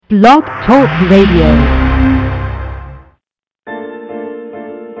Blog Talk Radio.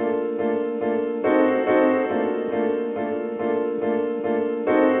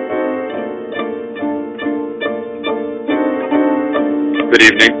 Good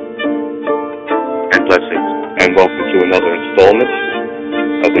evening and blessings, and welcome to another installment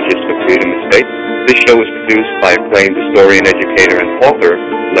of the Gist of Freedom Estate. This show is produced by acclaimed historian, educator, and author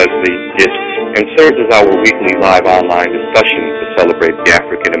Leslie Gist, and serves as our weekly live online discussion to celebrate the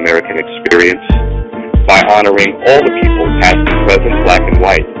African American experience by honoring all the people, past and present, black and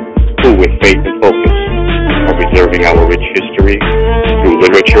white, who, with faith and focus, are preserving our rich history through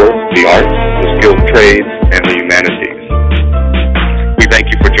literature, the arts, the skilled trades, and the humanities. We thank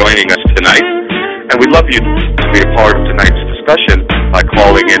you for joining us tonight, and we'd love you to be a part of tonight's discussion by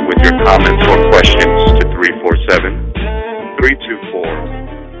calling in with your comments or questions to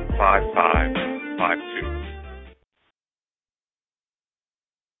 347-324-5552.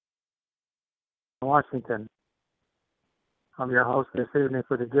 Washington. I'm your host this evening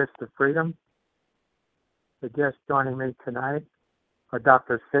for the Gist of Freedom. The guests joining me tonight are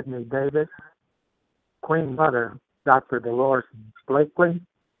Dr. Sidney Davis, Queen Mother Dr. Delores Blakely,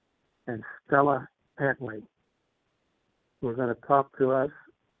 and Stella Antley. We're going to talk to us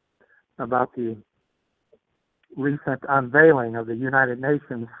about the recent unveiling of the United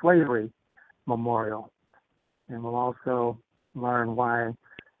Nations Slavery Memorial, and we'll also learn why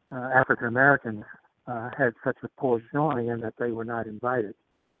African Americans had such a poor showing and that they were not invited.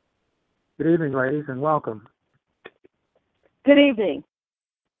 Good evening, ladies, and welcome. Good evening.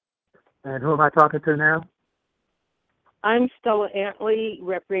 And who am I talking to now? I'm Stella Antley,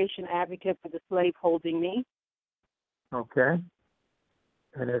 reparation advocate for the slaveholding me. Okay.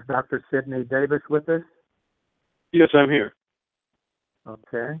 And is Dr. Sidney Davis with us? Yes, I'm here.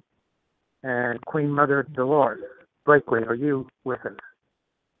 Okay. And Queen Mother Delores Blakely, are you with us?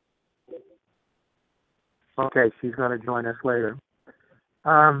 Okay, she's going to join us later.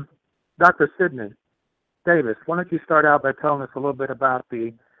 Dr. Sidney Davis, why don't you start out by telling us a little bit about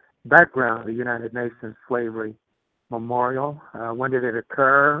the background of the United Nations Slavery Memorial? When did it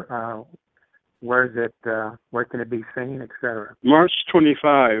occur? Where is it? Where can it be seen, etc.? March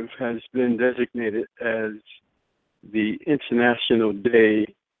 25 has been designated as the International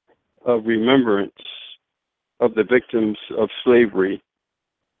Day of Remembrance of the Victims of Slavery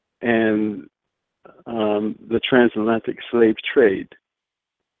and the transatlantic slave trade.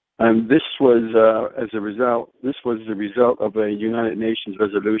 And this was the result of a United Nations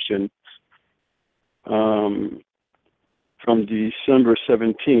resolution from December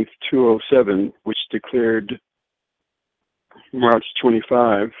 17th, 2007, which declared March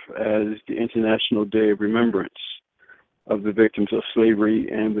 25 as the International Day of Remembrance of the Victims of Slavery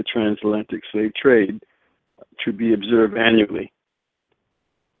and the Transatlantic Slave Trade, to be observed annually.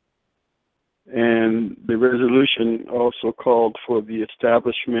 And the resolution also called for the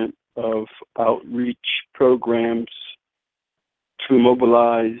establishment of outreach programs to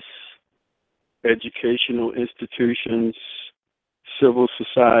mobilize educational institutions, civil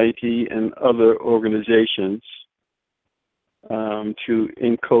society, and other organizations to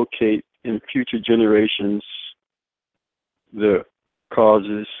inculcate in future generations the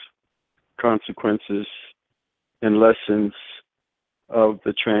causes, consequences, and lessons of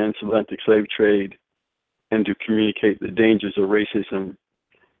the transatlantic slave trade, and to communicate the dangers of racism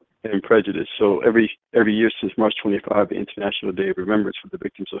and prejudice. So every year since March 25, the International Day of Remembrance for the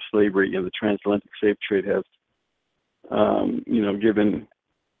Victims of Slavery and the Transatlantic Slave Trade has, given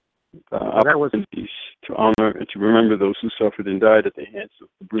opportunities to honor and to remember those who suffered and died at the hands of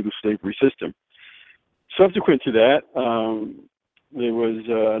the brutal slavery system. Subsequent to that, there was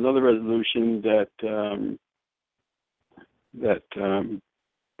another resolution that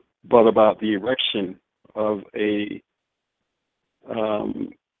brought about the erection of a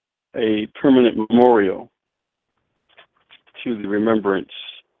permanent memorial to the remembrance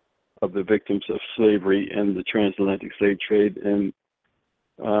of the victims of slavery and the transatlantic slave trade, and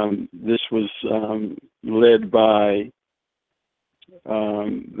this was led by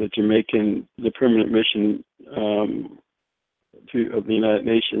the permanent mission of the United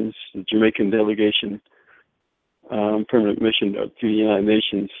Nations, the Jamaican delegation, permanent mission to the United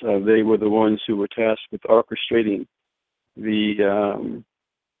Nations. They were the ones who were tasked with orchestrating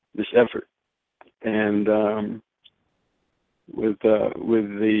this effort, and with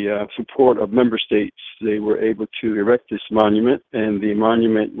the support of member states, they were able to erect this monument, and the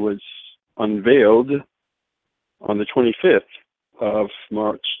monument was unveiled on the 25th of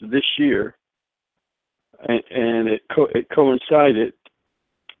March this year, and it coincided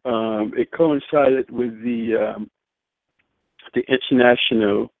with the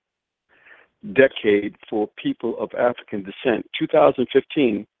International decade for people of African descent.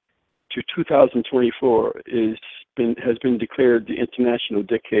 2015 to 2024 has been declared the International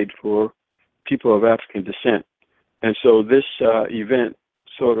Decade for people of African descent. And so this event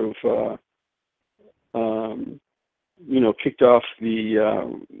sort of kicked off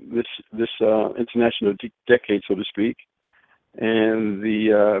this international decade, so to speak, and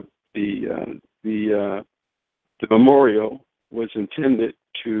the memorial was intended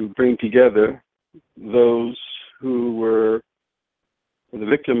to bring together those who were the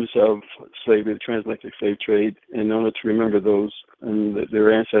victims of slavery, the transatlantic slave trade, in order to remember those and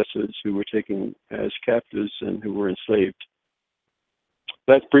their ancestors who were taken as captives and who were enslaved.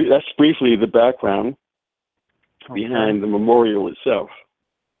 That's briefly the background behind the memorial itself,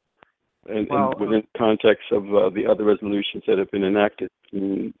 and within the context of the other resolutions that have been enacted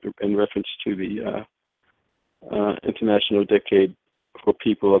in reference to the International Decade for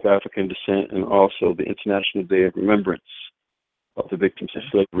People of African Descent, and also the International Day of Remembrance of the victims of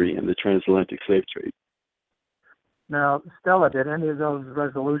slavery and the transatlantic slave trade. Now, Stella, did any of those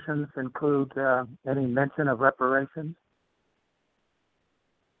resolutions include any mention of reparations?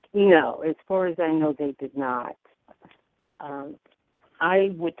 No, as far as I know, they did not.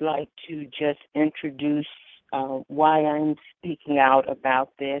 I would like to just introduce why I'm speaking out about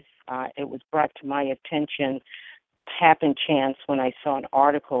this. It was brought to my attention, happen chance, when I saw an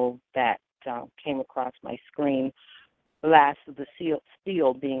article that came across my screen, Last of the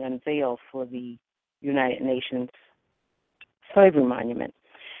Steel being unveiled for the United Nations Slavery Monument.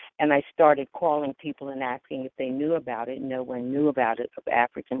 And I started calling people and asking if they knew about it. No one knew about it of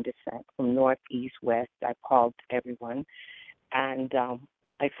African descent, from north, east, west. I called everyone. And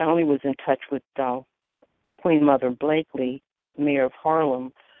I finally was in touch with Queen Mother Blakely, Mayor of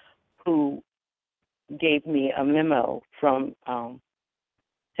Harlem, who gave me a memo from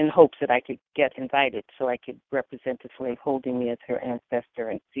in hopes that I could get invited so I could represent the slave holding me as her ancestor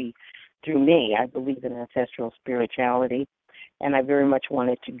and see through me. I believe in ancestral spirituality, and I very much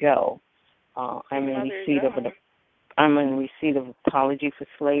wanted to go. I'm in receipt of apology for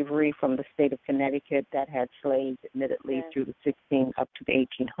slavery from the state of Connecticut that had slaves, admittedly, through the 16 up to the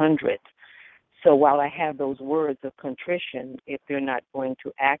 1800s. So while I have those words of contrition, if they're not going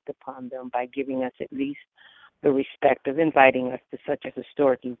to act upon them by giving us at least the respect of inviting us to such a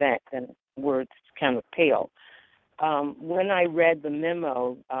historic event, then words kind of pale. When I read the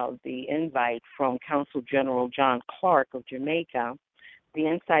memo of the invite from Consul General John Clark of Jamaica, the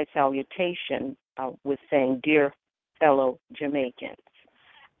inside salutation was saying, "Dear fellow Jamaicans,"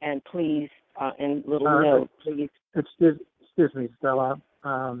 and please, in little note, please. Excuse me, Stella.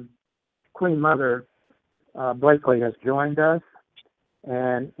 Queen Mother Blakely has joined us,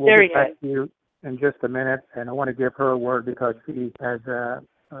 and we'll get back to you in just a minute. And I want to give her a word because she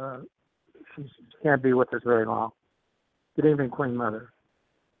can't be with us very long. Good evening, Queen Mother.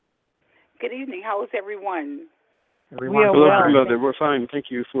 Good evening. How is everyone? Hello, Queen Mother. We're fine.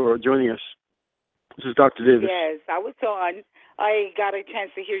 Thank you for joining us. This is Dr. Davis. Yes, I was on. I got a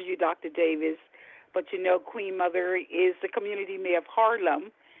chance to hear you, Dr. Davis. But you know, Queen Mother is the community mayor of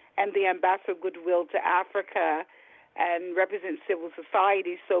Harlem and the ambassador of goodwill to Africa and represents civil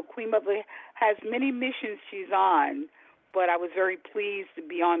society. So Queen Mother has many missions she's on, but I was very pleased to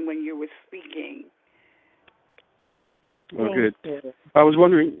be on when you were speaking. Oh, good. I was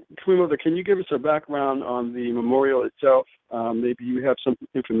wondering, Queen Mother, can you give us a background on the memorial itself? Maybe you have some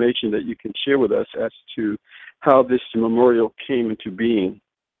information that you can share with us as to how this memorial came into being.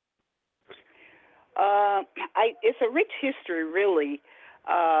 It's a rich history, really.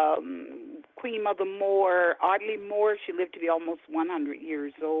 Queen Mother Moore, Audley Moore, she lived to be almost 100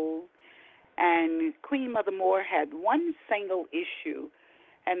 years old. And Queen Mother Moore had one single issue,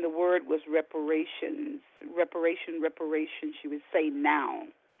 and the word was reparations. Reparation, she would say now.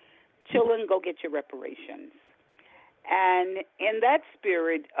 Children, go get your reparations. And in that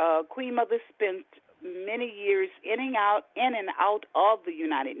spirit, Queen Mother spent many years in and out of the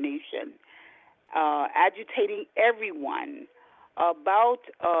United Nations, agitating everyone about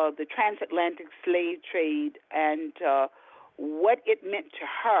the transatlantic slave trade and what it meant to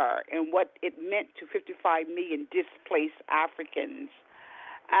her and what it meant to 55 million displaced Africans.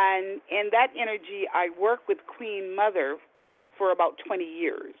 And in that energy, I worked with Queen Mother for about 20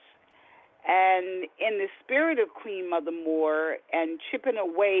 years. And in the spirit of Queen Mother Moore and chipping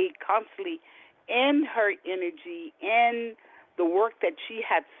away constantly in her energy, in the work that she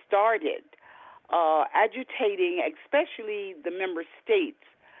had started, agitating especially the member states.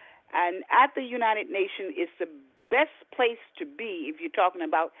 And at the United Nations is the best place to be if you're talking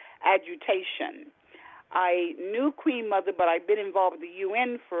about agitation. I knew Queen Mother, but I've been involved with the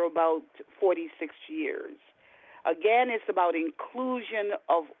UN for about 46 years. Again, it's about inclusion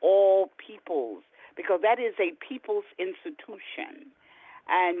of all peoples, because that is a people's institution.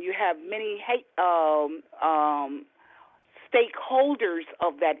 And you have many stakeholders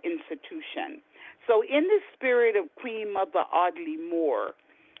of that institution. So in the spirit of Queen Mother Audley Moore,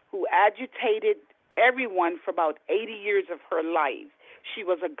 who agitated everyone for about 80 years of her life, she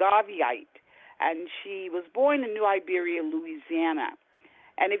was a Garveyite, and she was born in New Iberia, Louisiana.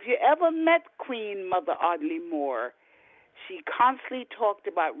 And if you ever met Queen Mother Audley Moore, she constantly talked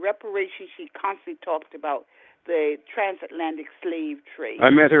about reparations. She constantly talked about the transatlantic slave trade.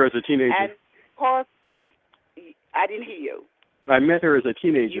 I met her as a teenager. And of course, I didn't hear you. I met her as a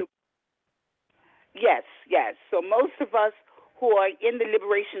teenager. Yes. So most of us who are in the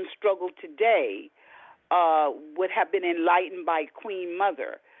liberation struggle today would have been enlightened by Queen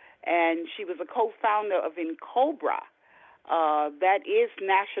Mother. And she was a co-founder of INCOBRA. That is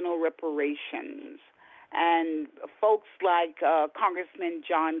national reparations. And folks like Congressman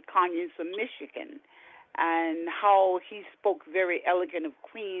John Conyers of Michigan, and how he spoke very elegant of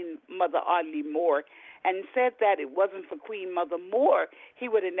Queen Mother Audley Moore, and said that it wasn't for Queen Mother Moore, he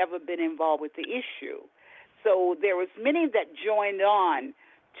would have never been involved with the issue. So there was many that joined on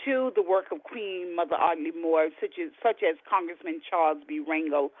to the work of Queen Mother Audley Moore, such as Congressman Charles B.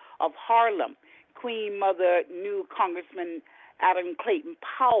 Rango of Harlem. Queen Mother knew Congressman Adam Clayton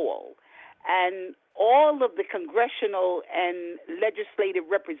Powell, and all of the congressional and legislative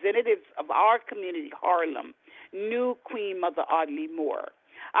representatives of our community, Harlem, knew Queen Mother Audley Moore.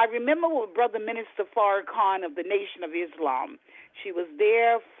 I remember with Brother Minister Farrakhan of the Nation of Islam. She was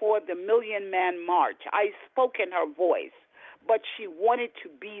there for the Million Man March. I spoke in her voice, but she wanted to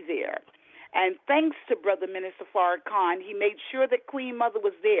be there. And thanks to Brother Minister Farrakhan, he made sure that Queen Mother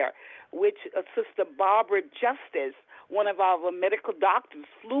was there, which Sister Barbara Justice, one of our medical doctors,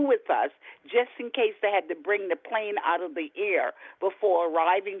 flew with us just in case they had to bring the plane out of the air before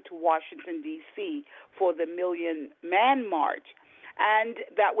arriving to Washington, D.C. for the Million Man March. And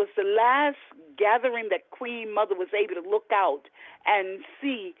that was the last gathering that Queen Mother was able to look out and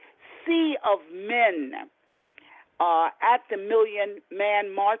see sea of men at the Million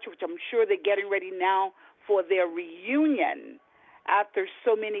Man March, which I'm sure they're getting ready now for their reunion after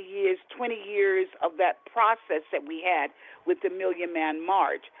so many years, 20 years of that process that we had with the Million Man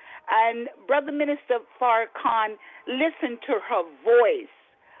March. And Brother Minister Farrakhan listened to her voice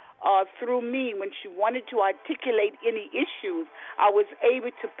through me when she wanted to articulate any issues. I was able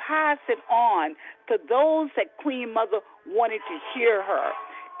to pass it on to those that Queen Mother wanted to hear her.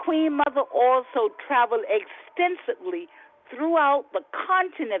 Queen Mother also traveled extensively throughout the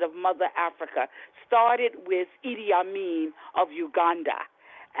continent of Mother Africa, started with Idi Amin of Uganda.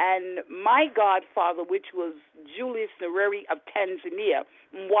 And my godfather, which was Julius Nyerere of Tanzania,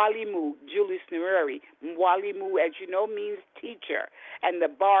 Mwalimu Julius Nyerere. Mwalimu, as you know, means teacher. And the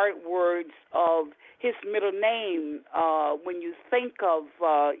borrowed words of his middle name, when you think of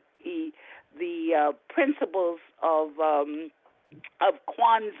the principles of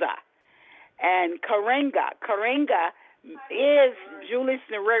Kwanzaa and Karenga. Karenga is Julius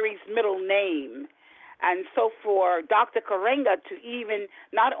Nyerere's middle name. And so for Dr. Karenga to even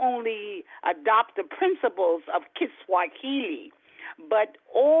not only adopt the principles of Kiswahili, but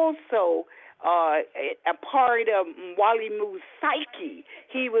also a part of Mwalimu's psyche,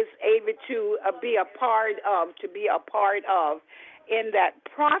 he was able to be a part of in that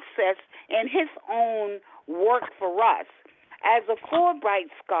process in his own work for us. As a Fulbright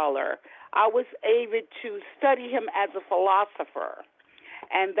scholar, I was able to study him as a philosopher.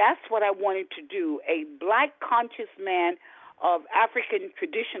 And that's what I wanted to do, a black conscious man of African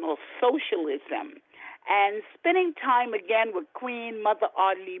traditional socialism, and spending time again with Queen Mother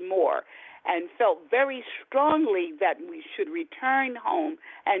Audley Moore, and felt very strongly that we should return home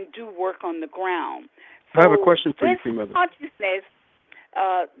and do work on the ground. So I have a question for you, Queen Mother.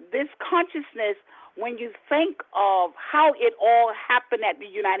 This consciousness, when you think of how it all happened at the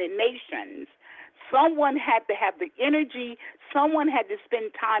United Nations, someone had to have the energy, someone had to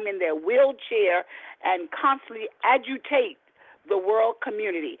spend time in their wheelchair and constantly agitate the world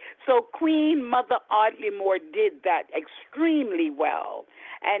community. So Queen Mother Audley Moore did that extremely well.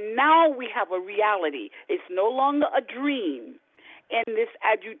 And now we have a reality. It's no longer a dream in this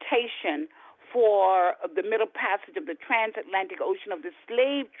agitation for the middle passage of the transatlantic ocean of the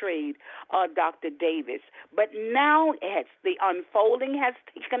slave trade, Dr. Davis. But now the unfolding has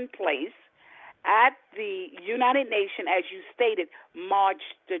taken place at the United Nations, as you stated, March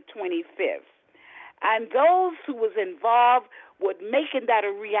the 25th. And those who was involved with making that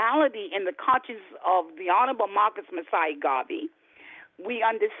a reality in the conscience of the Honorable Marcus Messiah Garvey, we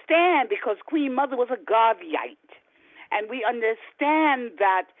understand because Queen Mother was a Garveyite. And we understand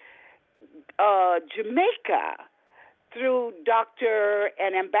that Jamaica, through Dr.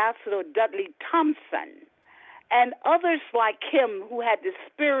 and Ambassador Dudley Thompson, and others like him who had the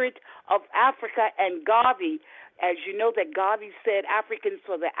spirit of Africa, and Garvey, as you know that Garvey said Africans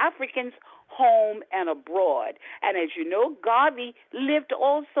for the Africans, home and abroad. And as you know, Garvey lived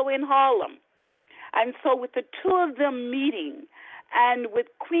also in Harlem. And so with the two of them meeting, and with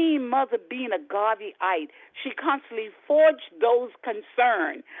Queen Mother being a Garveyite, she constantly forged those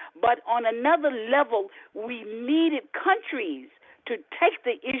concerns. But on another level, we needed countries to take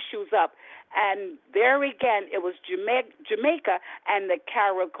the issues up. And there again, it was Jamaica and the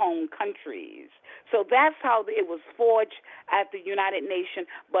CARICOM countries. So that's how it was forged at the United Nations,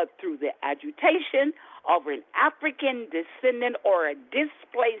 but through the agitation of an African descendant or a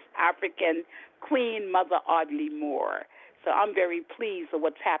displaced African, Queen Mother Audley Moore. So I'm very pleased with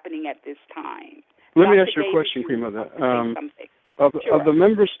what's happening at this time. Let me Dr. ask you a question, Queen Mother. Sure. Of the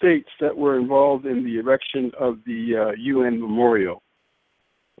member states that were involved in the erection of the UN Memorial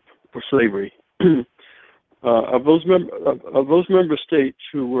for Slavery, of those member states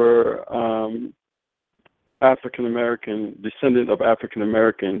who were African American, descendant of Africans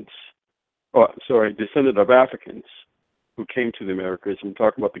who came to the Americas. I'm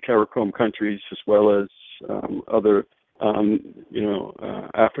talking about the CARICOM countries as well as other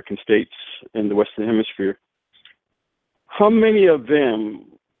African states in the Western Hemisphere. How many of them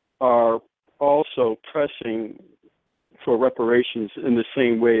are also pressing for reparations in the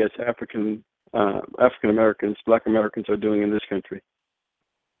same way as African Americans, Black Americans are doing in this country?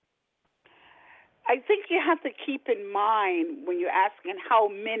 I think you have to keep in mind when you're asking how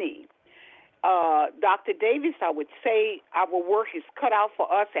many. Dr. Davis, I would say our work is cut out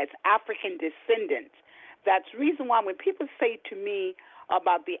for us as African descendants. That's the reason why when people say to me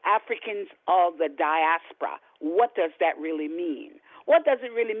about the Africans of the diaspora, what does that really mean? What does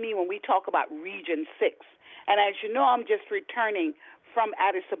it really mean when we talk about Region 6? And as you know, I'm just returning from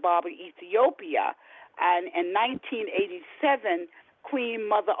Addis Ababa, Ethiopia, and in 1987, Queen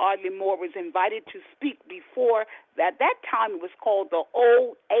Mother Audley Moore was invited to speak before, at that time it was called the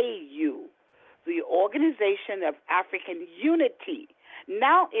OAU, the Organization of African Unity.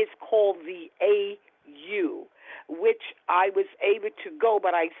 Now it's called the AU, which I was able to go,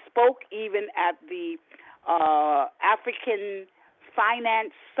 but I spoke even at the African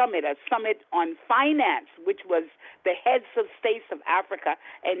Finance Summit, a summit on finance, which was the heads of states of Africa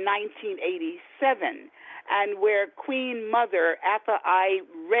in 1987, and where Queen Mother, after I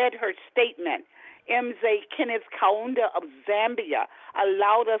read her statement, Mzee Kenneth Kaunda of Zambia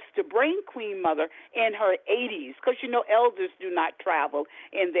allowed us to bring Queen Mother in her 80s, because you know elders do not travel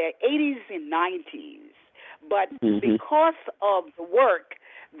in their 80s and 90s. But because of the work,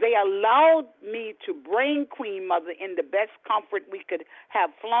 they allowed me to bring Queen Mother in the best comfort we could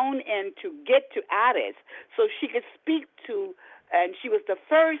have flown in to get to Addis so she could speak to, and she was the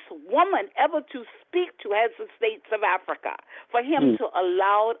first woman ever to speak to heads of states of Africa. For him to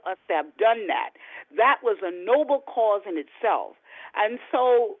allow us to have done that, that was a noble cause in itself. And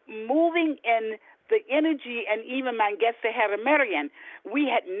so moving in the energy, and even Mangese Heramerian,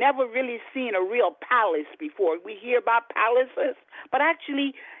 we had never really seen a real palace before. We hear about palaces, but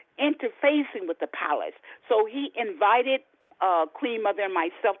actually interfacing with the palace. So he invited Queen Mother and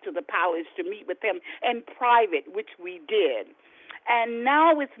myself to the palace to meet with him in private, which we did. And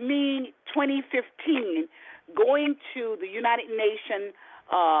now with me, 2015, going to the United Nations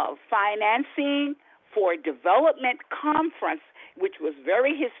Financing for Development Conference, which was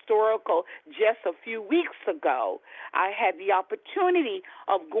very historical just a few weeks ago. I had the opportunity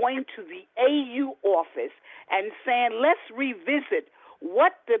of going to the AU office and saying, let's revisit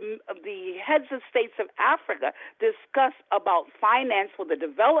what the heads of states of Africa discuss about finance for the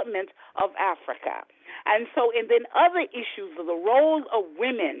development of Africa. And so, and then other issues of the role of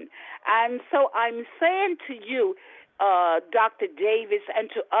women. And so I'm saying to you, Dr. Davis, and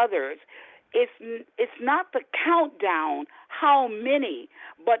to others, it's not the countdown, how many,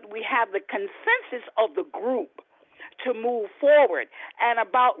 but we have the consensus of the group to move forward. And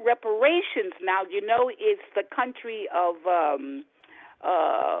about reparations now, you know, it's the country of,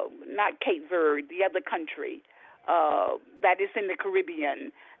 not Cape Verde, the other country that is in the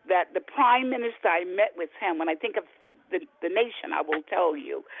Caribbean, that the Prime Minister, I met with him. When I think of the nation, I will tell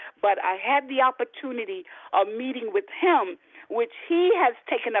you. But I had the opportunity of meeting with him, which he has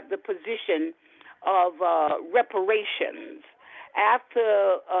taken up the position of reparations.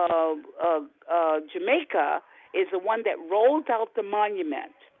 after Jamaica is the one that rolled out the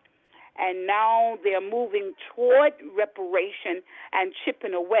monument. And now they're moving toward reparation and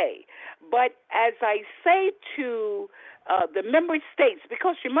chipping away. But as I say to the member states,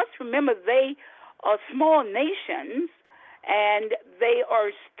 because you must remember they are small nations, and they are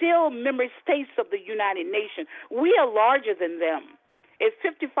still member states of the United Nations. We are larger than them. It's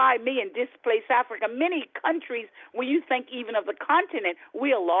 55 million displaced Africa. Many countries, when you think even of the continent,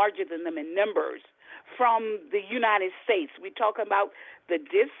 we are larger than them in numbers. From the United States, we talk about the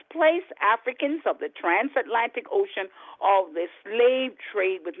displaced Africans of the transatlantic ocean, of the slave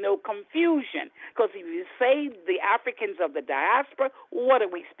trade, with no confusion. Because if you say the Africans of the diaspora, what are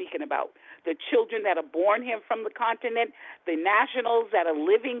we speaking about? The children that are born here from the continent, the nationals that are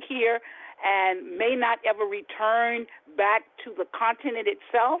living here and may not ever return back to the continent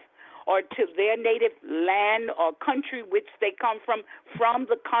itself, or to their native land or country which they come from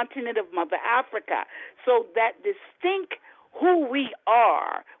the continent of Mother Africa. So that distinct who we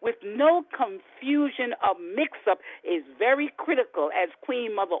are with no confusion or mix-up is very critical, as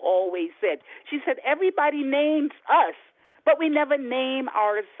Queen Mother always said. She said, everybody names us, but we never name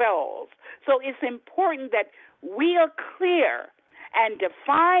ourselves. So it's important that we are clear and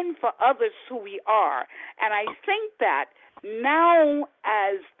define for others who we are. And I think that now,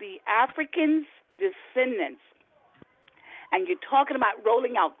 as the Africans' descendants, and you're talking about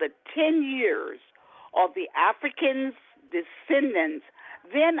rolling out the 10 years of the Africans' descendants,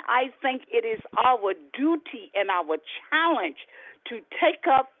 then I think it is our duty and our challenge to take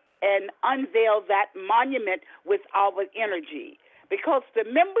up and unveil that monument with our energy. Because the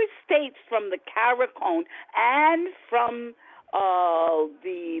member states from the CARICOM and from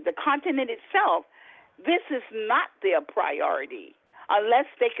the continent itself, this is not their priority unless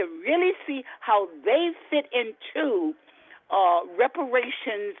they can really see how they fit into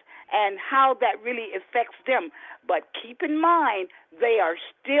reparations and how that really affects them. But keep in mind, they are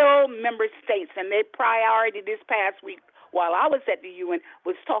still member states, and their priority this past week, while I was at the UN,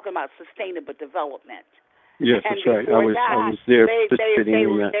 was talking about sustainable development. Yes, and that's right. I was there participating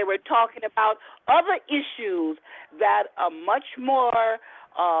in that. They were talking about other issues that are much more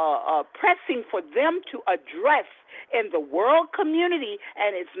pressing for them to address in the world community,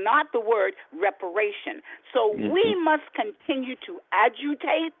 and it's not the word reparation. So we must continue to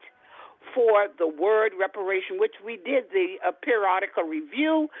agitate for the word reparation, which we did the periodical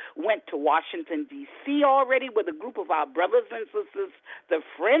review, went to Washington, D.C. already with a group of our brothers and sisters, the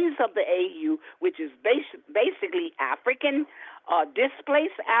Friends of the AU, which is basically African,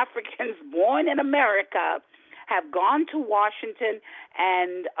 displaced Africans born in America, have gone to Washington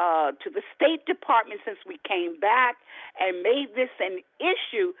and to the State Department since we came back and made this an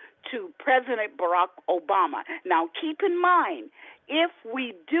issue to President Barack Obama. Now, keep in mind, if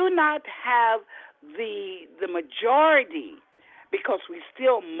we do not have the majority, because we're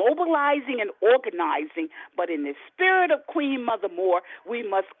still mobilizing and organizing, but in the spirit of Queen Mother Moore, we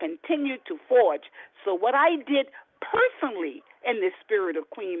must continue to forge. So what I did personally in the spirit of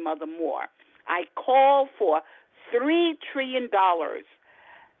Queen Mother Moore, I called for $3 trillion,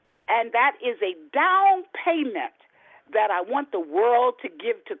 and that is a down payment that I want the world to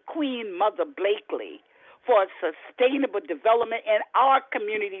give to Queen Mother Blakely for sustainable development in our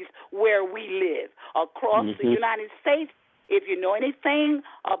communities where we live across the United States. If you know anything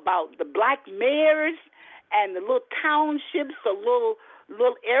about the black mayors and the little townships, the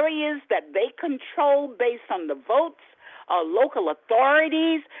little areas that they control based on the votes, local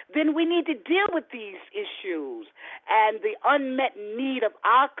authorities, then we need to deal with these issues and the unmet need of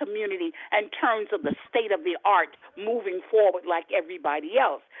our community in terms of the state of the art moving forward like everybody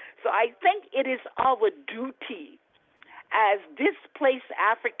else. So I think it is our duty as displaced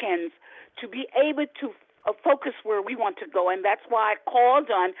Africans to be able to focus where we want to go, and that's why I called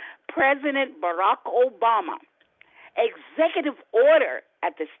on President Barack Obama, executive order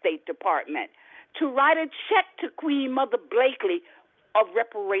at the State Department, to write a check to Queen Mother Blakely of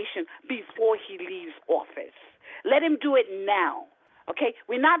reparation before he leaves office. Let him do it now, okay?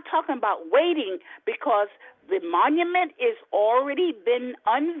 We're not talking about waiting, because the monument is already been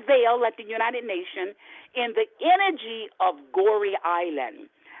unveiled at the United Nations in the energy of Goree Island.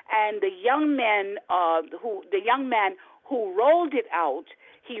 And the young man who rolled it out,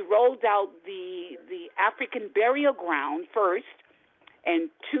 he rolled out the African burial ground first.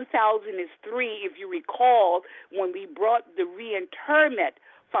 In 2003, if you recall, when we brought the reinterment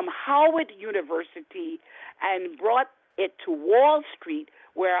from Howard University and brought it to Wall Street,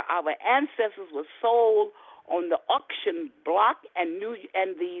 where our ancestors were sold on the auction block and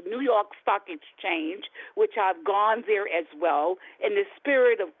the New York Stock Exchange, which I've gone there as well, in the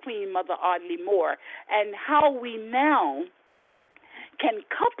spirit of Queen Mother Audley Moore, and how we now can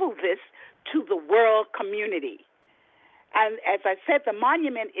couple this to the world community. And as I said, the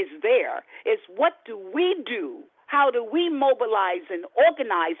monument is there. It's what do we do? How do we mobilize and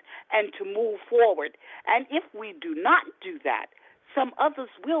organize and to move forward? And if we do not do that, some others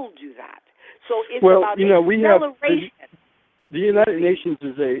will do that. So it's about acceleration. The United Nations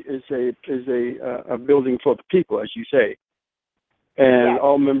is a building for the people, as you say, and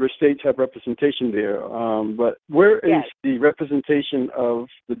all member states have representation there. But where is the representation of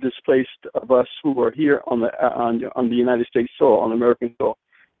the displaced of us who are here on the United States soil, on American soil?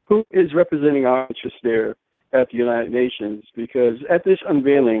 Who is representing our interests there at the United Nations? Because at this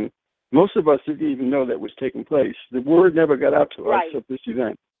unveiling, most of us didn't even know that was taking place. The word never got out to us of this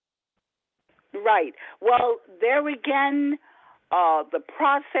event. Right. Well, there again, the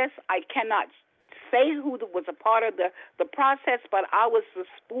process, I cannot say who was a part of the process, but I was the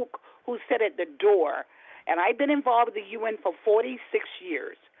spook who sat at the door. And I've been involved with the UN for 46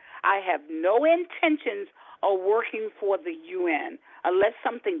 years. I have no intentions of working for the UN unless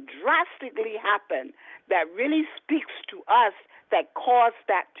something drastically happened that really speaks to us that caused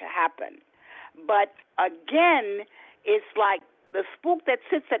that to happen. But again, it's like the spook that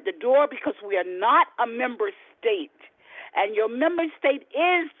sits at the door because we are not a member state. And your member state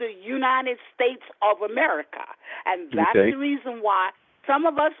is the United States of America. And that's the reason why some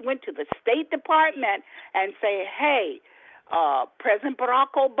of us went to the State Department and say, hey, President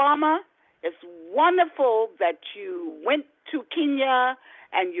Barack Obama, it's wonderful that you went to Kenya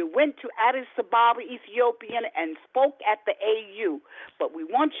and you went to Addis Ababa, Ethiopia, and spoke at the AU. But we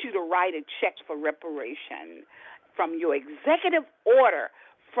want you to write a check for reparation from your executive order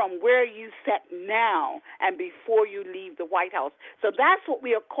from where you sit now and before you leave the White House. So that's what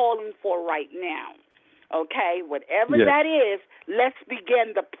we are calling for right now. Okay, whatever that is, let's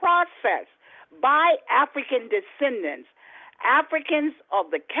begin the process by African descendants. Africans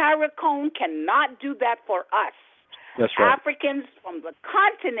of the CARICOM cannot do that for us. That's right. Africans from the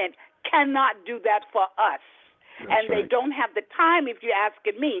continent cannot do that for us. They don't have the time, if you're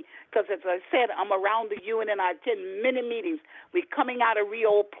asking me, because as I said, I'm around the UN and I attend many meetings. We're coming out of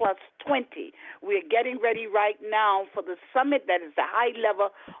Rio Plus 20. We're getting ready right now for the summit that is the high level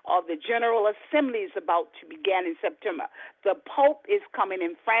of the General Assembly is about to begin in September. The Pope is coming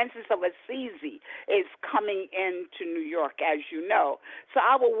in. Francis of Assisi is coming into New York, as you know. So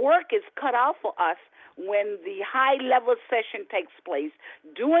our work is cut out for us when the high-level session takes place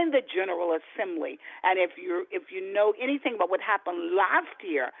during the General Assembly. And if you know anything about what happened last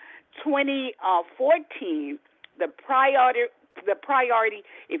year, 2014, the priority,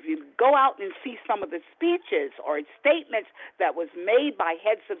 if you go out and see some of the speeches or statements that was made by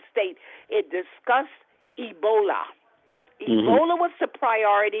heads of state, it discussed Ebola. Ebola was the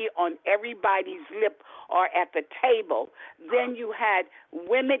priority on everybody's lip or at the table. Then you had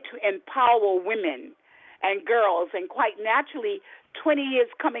women to empower women and girls, and quite naturally, 20 years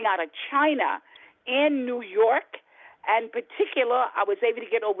coming out of China in New York, and in particular, I was able to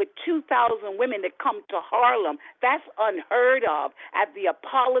get over 2,000 women to come to Harlem. That's unheard of at the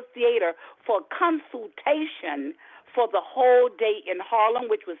Apollo Theater for consultation for the whole day in Harlem,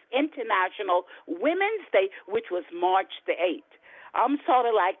 which was International Women's Day, which was March the 8th. I'm sort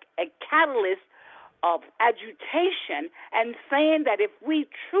of like a catalyst of agitation and saying that if we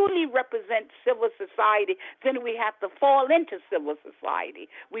truly represent civil society, then we have to fall into civil society.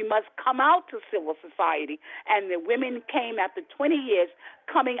 We must come out to civil society. And the women came after 20 years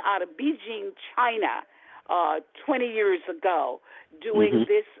coming out of Beijing, China, 20 years ago, doing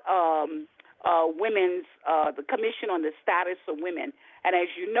this women's, the Commission on the Status of Women. And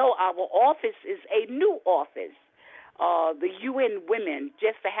as you know, our office is a new office. The UN Women,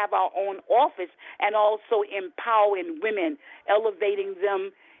 just to have our own office and also empowering women, elevating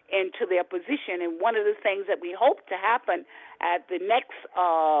them into their position. And one of the things that we hope to happen at the next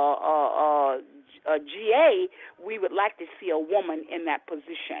GA, we would like to see a woman in that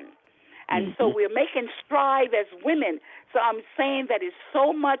position. And so we're making strides as women. So I'm saying that it's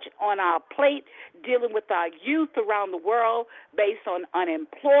so much on our plate dealing with our youth around the world based on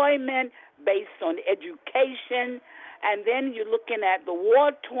unemployment, based on education. And then you're looking at the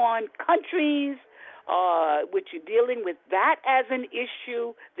war-torn countries, which you're dealing with that as an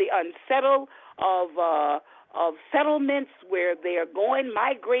issue, the unsettled of settlements where they are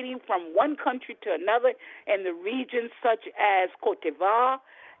migrating from one country to another in the regions such as Cote d'Ivoire,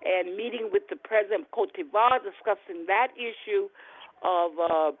 and meeting with the president of Cote d'Ivoire, discussing that issue of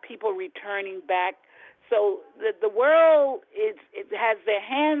people returning back. So the world it has their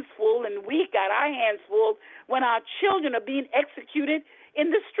hands full, and we got our hands full when our children are being executed in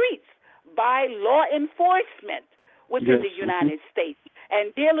the streets by law enforcement within the United States,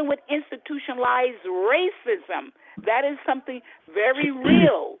 and dealing with institutionalized racism. That is something very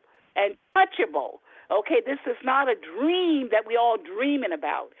real and touchable. Okay, this is not a dream that we all dreaming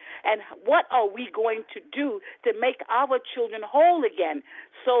about. And what are we going to do to make our children whole again?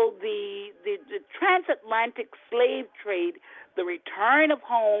 So the transatlantic slave trade, the return of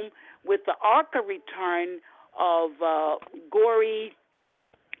home with the Arca return of Goree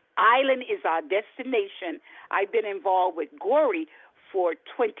Island is our destination. I've been involved with Goree for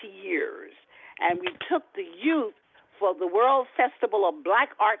 20 years, and we took the youth for the World Festival of Black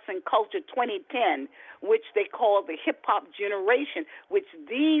Arts and Culture 2010, which they call the hip-hop generation, which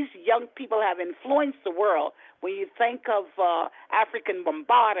these young people have influenced the world. When you think of African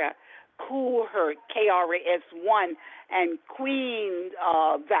Bambaataa, Kool Herc, KRS-One, and Queen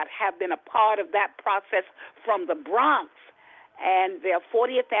that have been a part of that process from the Bronx, and their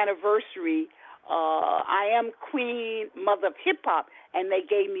 40th anniversary, I am Queen, Mother of Hip-Hop, and they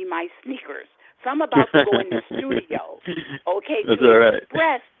gave me my sneakers. So I'm about to go in the studio, okay, to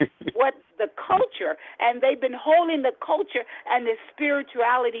express what the culture, and they've been holding the culture and the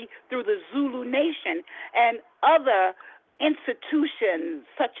spirituality through the Zulu Nation and other institutions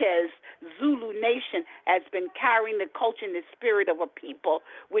such as Zulu Nation has been carrying the culture and the spirit of a people,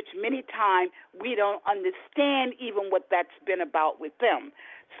 which many times we don't understand even what that's been about with them.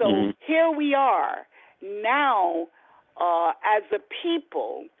 So here we are now as a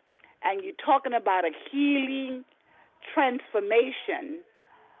people, and you're talking about a healing, transformation,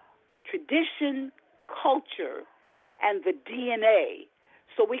 tradition, culture, and the DNA,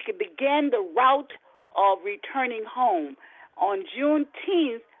 so we can begin the route of returning home. On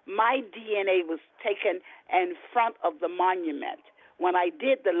Juneteenth, my DNA was taken in front of the monument when I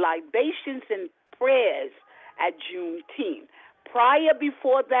did the libations and prayers at Juneteenth.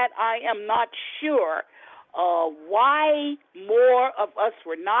 Before that, I am not sure why more of us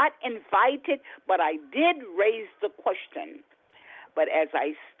were not invited, but I did raise the question. But as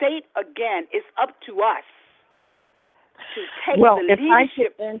I state again, it's up to us to take the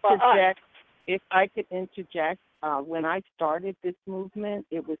leadership for us. If I could interject, when I started this movement,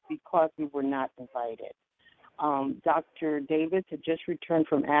 it was because we were not invited. Dr. Davis had just returned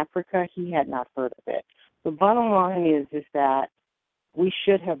from Africa. He had not heard of it. The bottom line is that we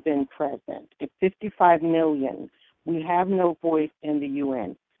should have been present. At 55 million, we have no voice in the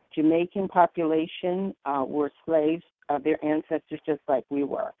UN. Jamaican population were slaves of their ancestors just like we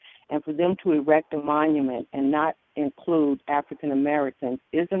were. And for them to erect a monument and not include African Americans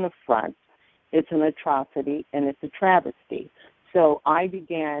is an affront, it's an atrocity, and it's a travesty. So I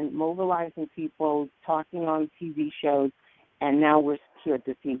began mobilizing people, talking on TV shows, and now we're here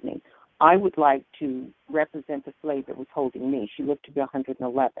this evening. I would like to represent the slave that was holding me. She lived to be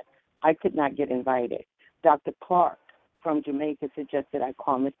 111. I could not get invited. Dr. Clark from Jamaica suggested I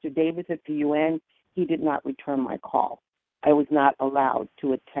call Mr. Davis at the UN. He did not return my call. I was not allowed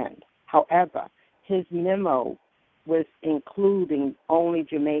to attend. However, his memo was including only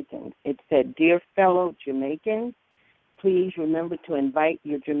Jamaicans. It said, "Dear fellow Jamaicans, please remember to invite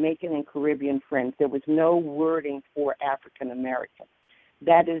your Jamaican and Caribbean friends." There was no wording for African Americans.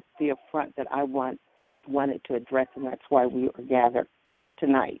 That is the affront that I wanted to address, and that's why we are gathered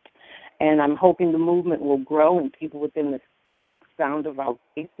tonight. And I'm hoping the movement will grow, and people within the sound of our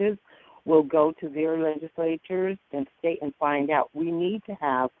voices will go to their legislatures and state and find out. We need to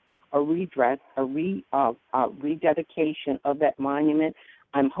have a redress, a rededication of that monument.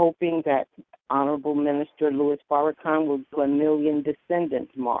 I'm hoping that Honorable Minister Louis Farrakhan will do a Million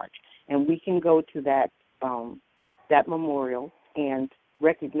Descendants March, and we can go to that memorial and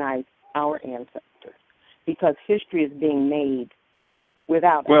recognize our ancestors, because history is being made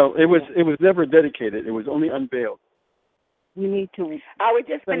without. Well, it was never dedicated. It was only unveiled. We need to. I was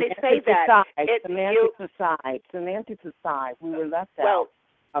just going to say that. Semantics aside, we were left out.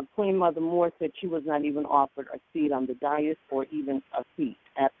 Queen Mother Moore said she was not even offered a seat on the dais or even a seat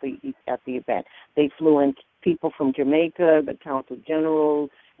at the event. They flew in people from Jamaica, the Council General,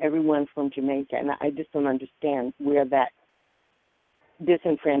 everyone from Jamaica, and I just don't understand where that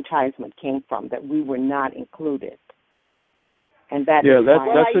disenfranchisement came from, that we were not included. And that's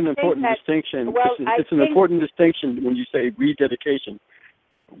an important distinction. It's an important distinction when you say rededication.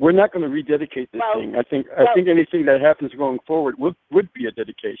 We're not going to rededicate this thing. I think anything that happens going forward would be a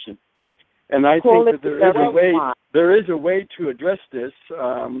dedication. And I think that there is a way to address this.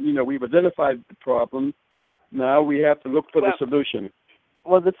 We've identified the problem. Now we have to look for the solution.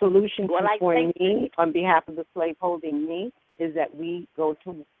 Well, the solution for think me, on behalf of the slaveholding me, is that we go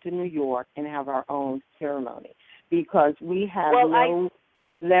to New York and have our own ceremony, because we have no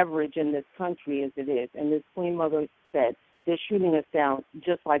leverage in this country as it is. And as Queen Mother said, they're shooting us down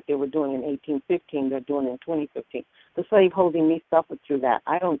just like they were doing in 1815, they're doing in 2015. The slaveholding me suffered through that.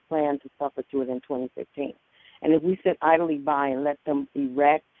 I don't plan to suffer through it in 2015. And if we sit idly by and let them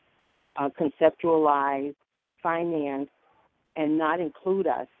erect, conceptualize, finance, and not include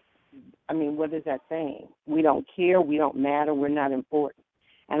us, I mean, what is that saying? We don't care, we don't matter, we're not important.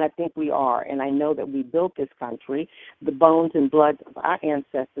 And I think we are. And I know that we built this country. The bones and blood of our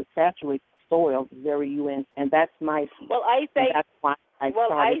ancestors saturate the soil, the very UN, and that's my piece. Well, I think that's why I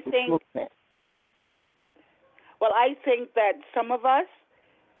started this movement. Well, I think that some of us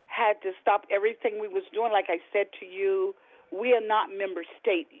had to stop everything we was doing. Like I said to you, we are not member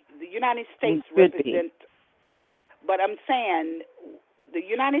state. The United States represent, but I'm saying the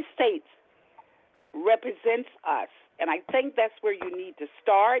United States represents us. And I think that's where you need to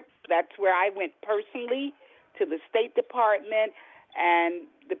start. That's where I went personally, to the State Department and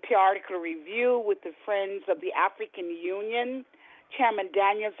the periodical review with the Friends of the African Union, Chairman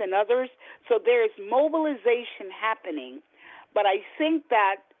Daniels and others. So there is mobilization happening. But I think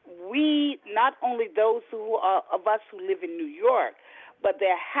that we, not only those of us who live in New York, but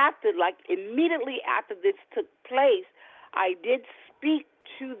there have to, like immediately after this took place, I did speak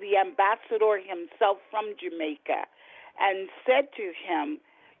to the ambassador himself from Jamaica and said to him,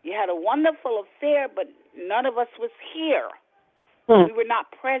 you had a wonderful affair, but none of us was here. We were not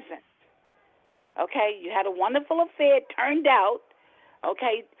present. Okay, you had a wonderful affair, it turned out,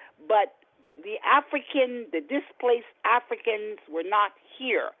 okay, but the displaced Africans were not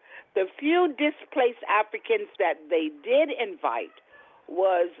here. The few displaced Africans that they did invite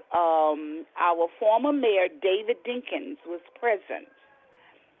was our former mayor, David Dinkins, was present.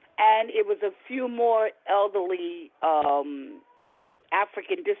 And it was a few more elderly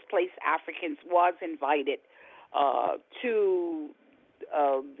displaced Africans was invited to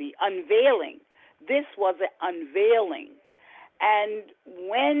the unveiling. This was an unveiling. And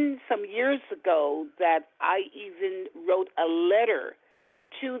when some years ago that I even wrote a letter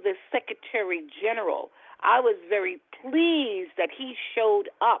to the Secretary General, I was very pleased that he showed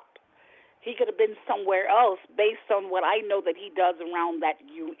up. He could have been somewhere else based on what I know that he does around that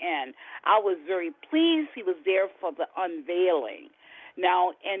UN. I was very pleased he was there for the unveiling.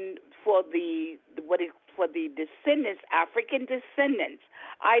 Now, and for the descendants, African descendants,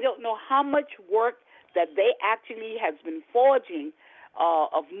 I don't know how much work that they actually has been forging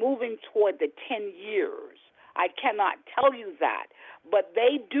of moving toward the 10 years. I cannot tell you that, but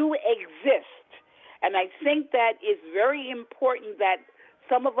they do exist. And I think that it's very important that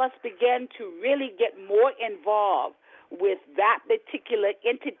some of us began to really get more involved with that particular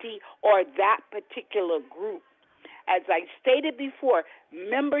entity or that particular group. As I stated before,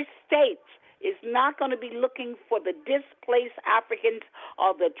 member states is not going to be looking for the displaced Africans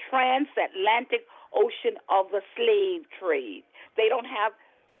or the transatlantic ocean of the slave trade. They don't have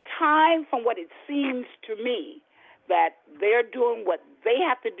time, from what it seems to me, that they're doing what they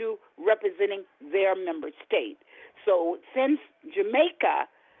have to do representing their member state. So since Jamaica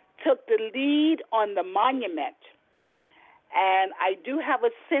took the lead on the monument, and I do have a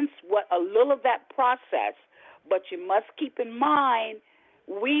sense what a little of that process, but you must keep in mind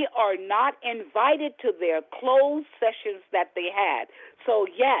we are not invited to their closed sessions that they had. So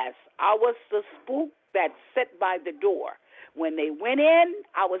yes, I was the spook that sat by the door. When they went in,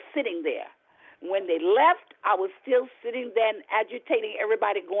 I was sitting there. When they left, I was still sitting there and agitating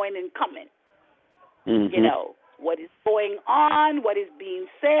everybody going and coming. Mm-hmm. You know, what is going on, what is being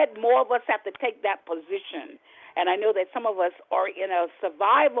said, more of us have to take that position. And I know that some of us are in a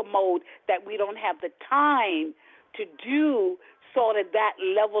survival mode that we don't have the time to do sort of that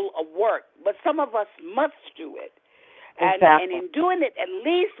level of work. But some of us must do it. Exactly. And in doing it, at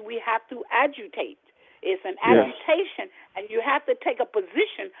least we have to agitate. It's an agitation, and you have to take a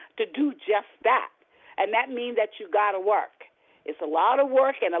position to do just that. And that means that you got to work. It's a lot of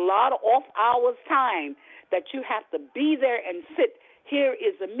work and a lot of off hours time that you have to be there and sit. Here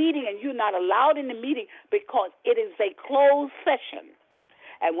is a meeting, and you're not allowed in the meeting because it is a closed session.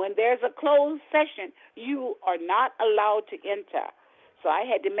 And when there's a closed session, you are not allowed to enter. So I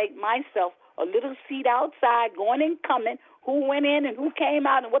had to make myself a little seat outside, going and coming, who went in and who came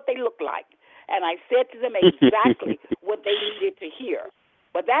out and what they looked like. And I said to them exactly what they needed to hear.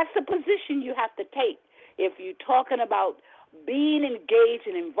 But that's the position you have to take if you're talking about being engaged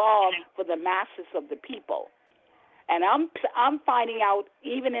and involved for the masses of the people. And I'm finding out,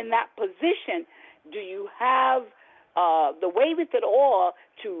 even in that position, do you have the way with it all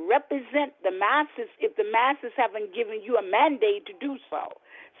to represent the masses if the masses haven't given you a mandate to do so.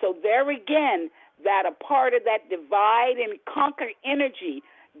 So there again, that a part of that divide and conquer energy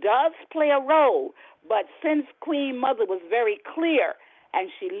does play a role. But since Queen Mother was very clear, and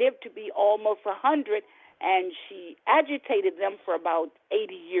she lived to be almost 100, and she agitated them for about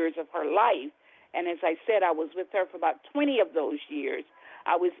 80 years of her life, and as I said, I was with her for about 20 of those years,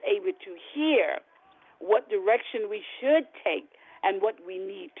 I was able to hear what direction we should take and what we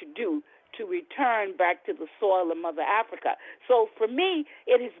need to do to return back to the soil of Mother Africa. So for me,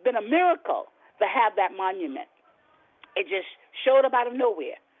 it has been a miracle to have that monument. It just showed up out of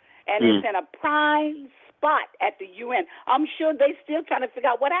nowhere. And it's in a prime spot at the UN. I'm sure they're still trying to figure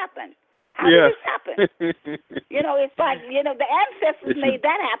out what happened. How did this happen? It's like, the ancestors made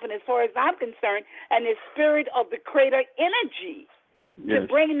that happen as far as I'm concerned, and the spirit of the creator energy to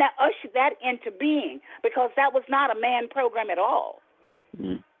bring that, usher that into being, because that was not a man program at all.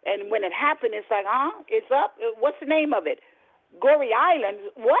 And when it happened, it's like, it's up. What's the name of it? Goree Island.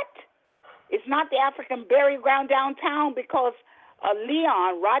 What? It's not the African burial ground downtown because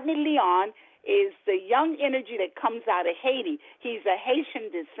Rodney Leon, is the young energy that comes out of Haiti. He's a Haitian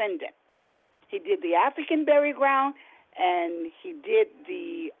descendant. He did the African burial ground, and he did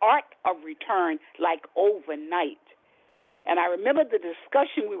the Ark of Return like overnight. And I remember the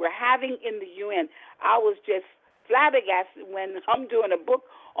discussion we were having in the UN. I was just flabbergasted when I'm doing a book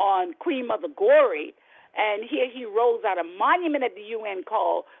on Queen Mother Goree, and here he rolls out a monument at the UN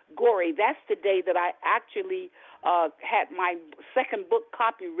called Goree. That's the day that I actually had my second book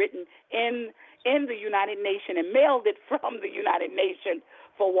copy written in the United Nations and mailed it from the United Nations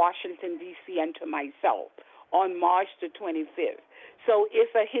for Washington, D.C., and to myself on March the 25th. So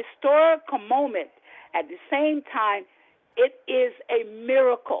it's a historical moment. At the same time, it is a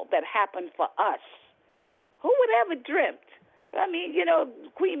miracle that happened for us. Who would ever dreamt? I mean,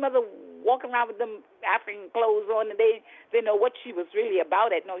 Queen Mother walking around with them African clothes on, and they didn't know what she was really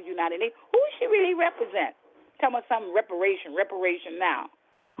about at no United Nations. Who does she really represent? Tell me some reparation now.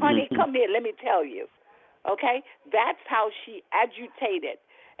 Honey, come here, let me tell you. Okay? That's how she agitated,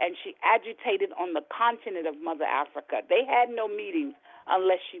 and she agitated on the continent of Mother Africa. They had no meetings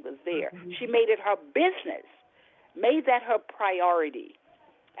unless she was there. She made it her business, made that her priority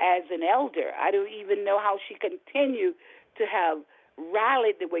as an elder. I don't even know how she continued to have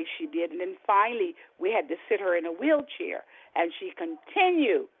rallied the way she did. And then finally, we had to sit her in a wheelchair, and she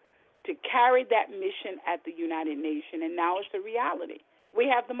continued to carry that mission at the United Nations, and now it's a reality. We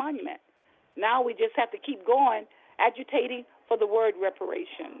have the monument. Now we just have to keep going, agitating for the word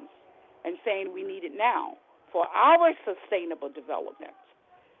reparations and saying we need it now for our sustainable development.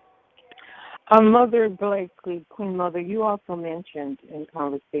 Mother Blakely, Queen Mother, you also mentioned in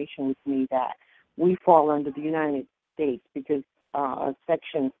conversation with me that we fall under the United States because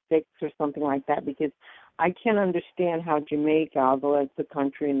Section 6 or something like that, because I can understand how Jamaica, although it's a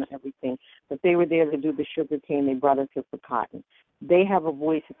country and everything, but they were there to do the sugar cane. They brought us here for cotton. They have a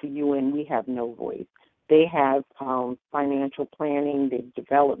voice at the UN. We have no voice. They have financial planning, the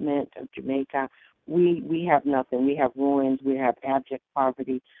development of Jamaica. We have nothing. We have ruins. We have abject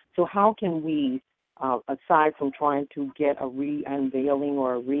poverty. So how can we, aside from trying to get a re-unveiling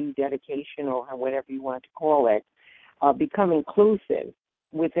or a rededication or whatever you want to call it, become inclusive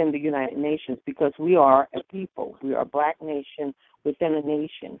within the United Nations, because we are a people. We are a black nation within a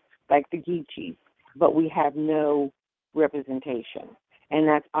nation, like the Geechees, but we have no representation. And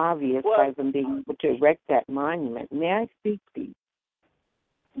that's obvious by them being able to erect that monument. May I speak, please?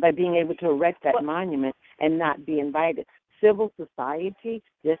 By being able to erect that monument and not be invited. Civil society,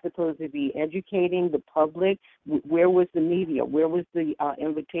 they're supposed to be educating the public. Where was the media? Where was the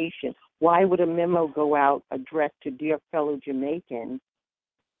invitation? Why would a memo go out addressed to dear fellow Jamaicans?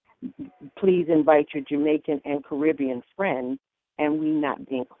 Please invite your Jamaican and Caribbean friends, and we not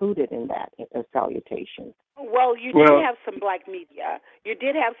be included in that salutation. Well, you did have some black media. You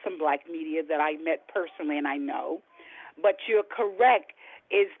did have some black media that I met personally, and I know. But you're correct,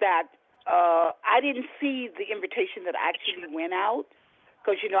 is that I didn't see the invitation that actually went out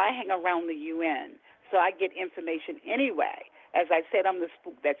because, I hang around the UN, so I get information anyway. As I said, I'm the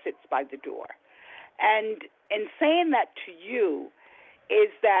spook that sits by the door. And in saying that to you is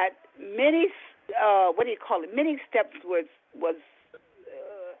that many, many steps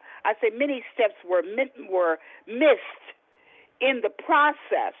many steps were missed in the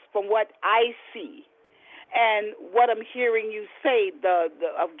process from what I see. And what I'm hearing you say,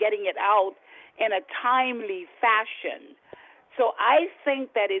 of getting it out in a timely fashion. So I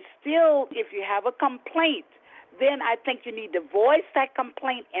think that it's still, if you have a complaint, then I think you need to voice that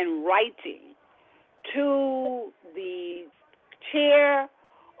complaint in writing to the chair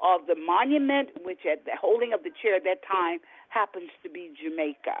of the monument, which at the holding of the chair at that time happens to be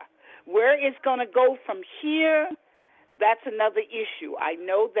Jamaica. Where it's going to go from here, that's another issue. I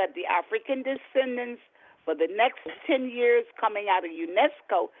know that the African descendants for the next 10 years coming out of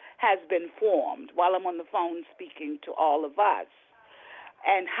UNESCO has been formed while I'm on the phone speaking to all of us.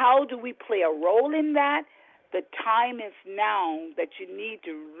 And how do we play a role in that? The time is now that you need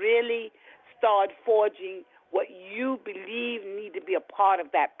to really start forging what you believe need to be a part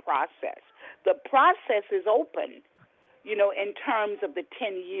of that process. The process is open, in terms of the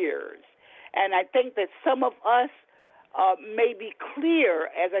 10 years. And I think that some of us may be clear,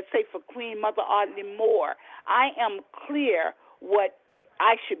 as I say for Queen Mother Audley Moore, I am clear what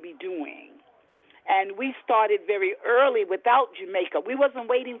I should be doing. And we started very early without Jamaica. We wasn't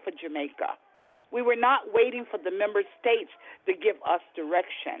waiting for Jamaica. We were not waiting for the member states to give us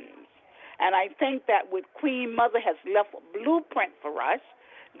directions. And I think that with Queen Mother has left a blueprint for us,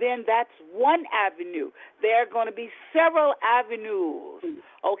 then that's one avenue. There are going to be several avenues,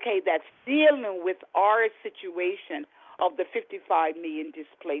 that's dealing with our situation of the 55 million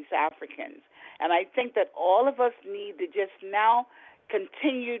displaced Africans. And I think that all of us need to just now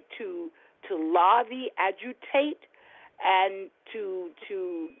continue to lobby, agitate, and to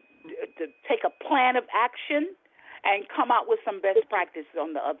take a plan of action and come out with some best practices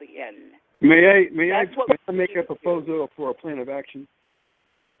on the other end. May I make a proposal for a plan of action?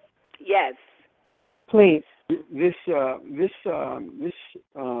 Yes. Please. This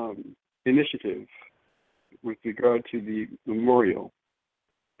initiative with regard to the memorial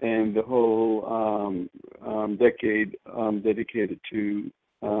and the whole decade dedicated to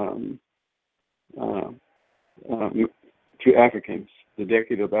Africans, the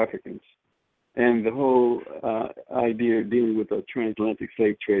decade of Africans, and the whole idea of dealing with the transatlantic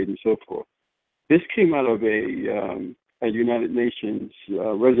slave trade and so forth. This came out of a United Nations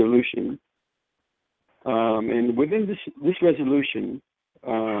resolution, and within this resolution,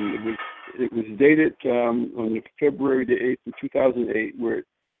 it was dated on February the 8th of 2008, where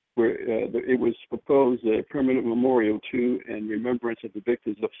it was proposed a permanent memorial to and remembrance of the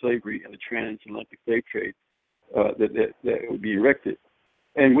victims of slavery and the transatlantic slave trade that would be erected.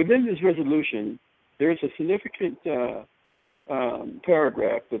 And within this resolution, there is a significant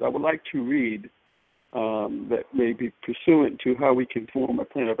paragraph that I would like to read that may be pursuant to how we can form a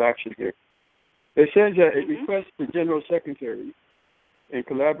plan of action here. It says that it requests the General Secretary, in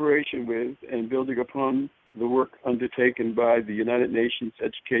collaboration with and building upon the work undertaken by the United Nations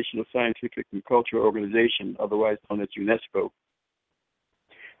Educational, Scientific, and Cultural Organization, otherwise known as UNESCO,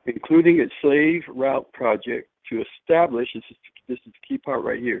 including its Slave Route Project, to establish, this is the key part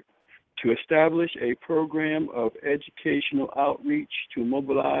right here, to establish a program of educational outreach to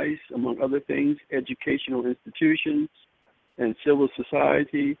mobilize, among other things, educational institutions and civil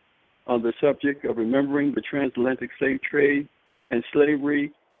society on the subject of remembering the transatlantic slave trade and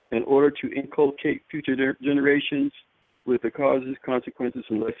slavery in order to inculcate future generations with the causes, consequences,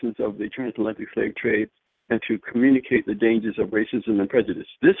 and lessons of the transatlantic slave trade, and to communicate the dangers of racism and prejudice.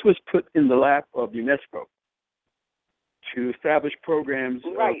 This was put in the lap of UNESCO to establish programs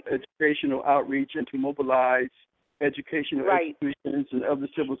of educational outreach and to mobilize educational institutions and other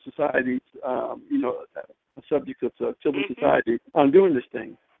civil societies, subjects of civil society on doing this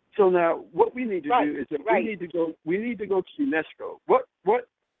thing. So now, what we need to do is that we need to go to UNESCO.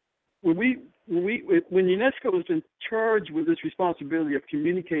 When UNESCO was in charge with this responsibility of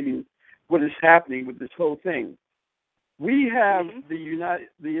communicating what is happening with this whole thing, we have the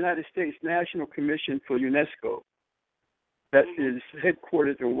United States National Commission for UNESCO that is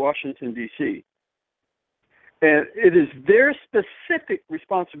headquartered in Washington, D.C. And it is their specific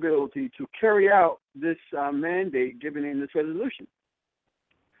responsibility to carry out this mandate given in this resolution.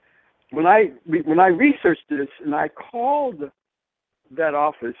 When I researched this and I called that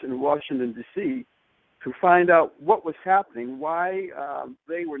office in Washington, D.C. to find out what was happening, why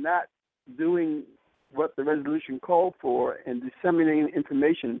they were not doing what the resolution called for and disseminating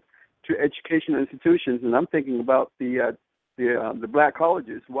information to educational institutions, and I'm thinking about the black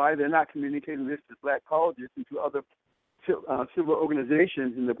colleges, why they're not communicating this to black colleges and to other civil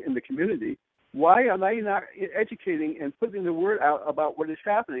organizations in the community. Why are they not educating and putting the word out about what is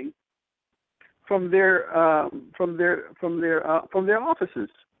happening from their offices?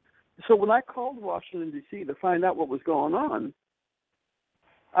 So when I called Washington, D.C. to find out what was going on,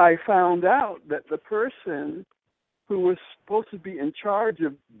 I found out that the person who was supposed to be in charge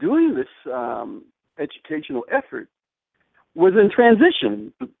of doing this educational effort was in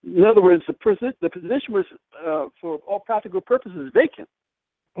transition. In other words, the position was, for all practical purposes, vacant.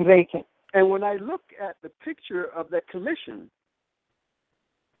 And when I look at the picture of that commission,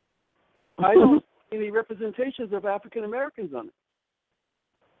 I don't see any representations of African Americans on it.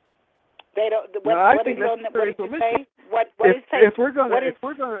 They don't. What did you say? What if we're going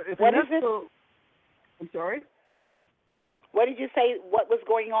to, I'm sorry. What did you say? What was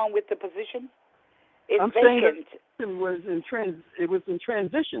going on with the position? It's I'm vacant. saying it was in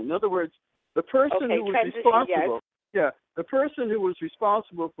transition. In other words, the person who was responsible, the person who was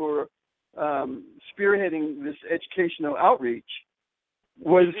responsible for spearheading this educational outreach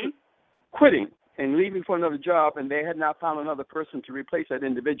was quitting and leaving for another job, and they had not found another person to replace that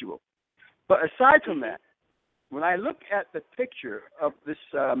individual. But aside from that, when I look at the picture of this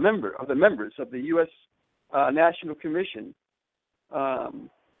members of the U.S. National Commission,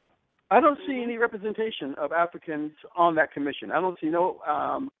 I don't see any representation of Africans on that commission. I don't see no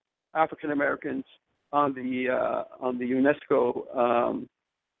African Americans on the UNESCO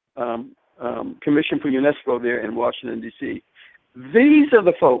Commission for UNESCO there in Washington, D.C. These are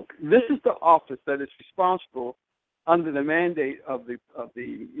the folk. This is the office that is responsible under the mandate of the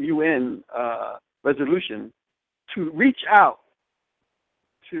UN resolution to reach out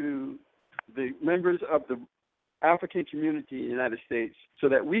to the members of the African community in the United States so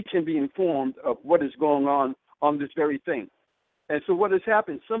that we can be informed of what is going on this very thing. And so what has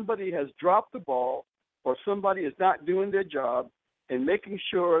happened, somebody has dropped the ball, or somebody is not doing their job in making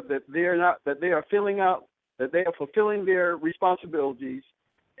sure that they are fulfilling their responsibilities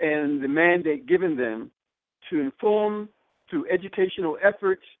and the mandate given them to inform through educational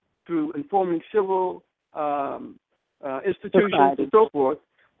efforts, through informing civil institutions and so forth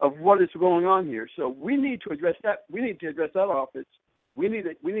of what is going on here. So we need to address that. We need to address that office. We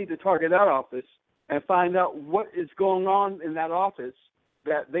need to target that office and find out what is going on in that office,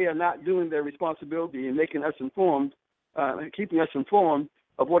 that they are not doing their responsibility and making us informed, keeping us informed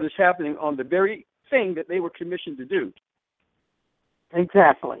of what is happening on the very thing that they were commissioned to do.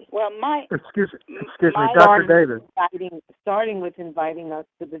 Exactly. Well, excuse me, Dr. Davis. Starting with inviting us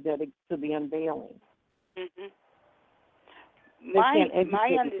to the unveiling. Mm-hmm.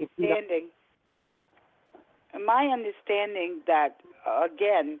 My understanding that,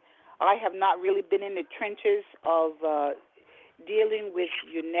 again, I have not really been in the trenches of dealing with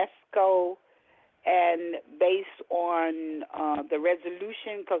UNESCO and based on the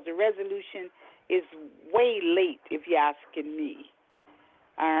resolution, because the resolution is way late, if you're asking me.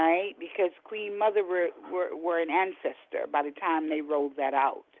 All right, because Queen Mother were an ancestor by the time they rolled that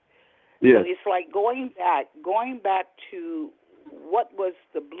out. Yeah. So it's like going back to what was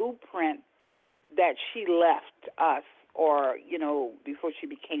the blueprint that she left us, or, before she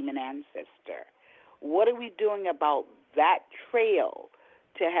became an ancestor. What are we doing about that trail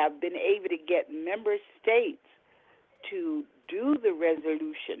to have been able to get member states to do the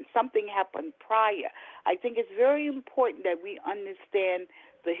resolution? Something happened prior. I think it's very important that we understand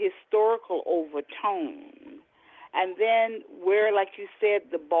the historical overtone. And then where, like you said,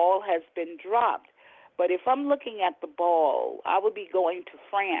 the ball has been dropped. But if I'm looking at the ball, I would be going to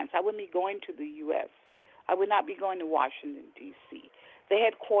France. I wouldn't be going to the U.S. I would not be going to Washington, D.C. The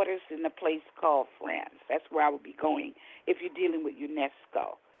headquarters in a place called France. That's where I would be going if you're dealing with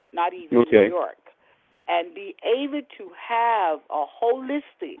UNESCO, not even New York. And be able to have a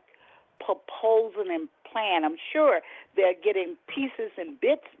holistic proposal and plan. I'm sure they're getting pieces and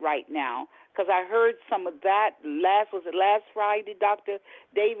bits right now, because I heard some of that last Friday, Dr.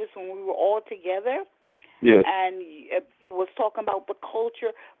 Davis, when we were all together. Yes. And it was talking about the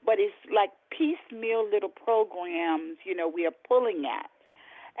culture, but it's like piecemeal little programs, we are pulling at.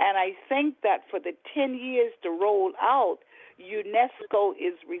 And I think that for the 10 years to roll out, UNESCO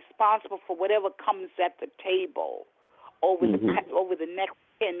is responsible for whatever comes at the table over the next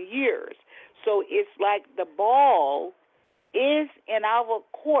 10 years. So it's like the ball is in our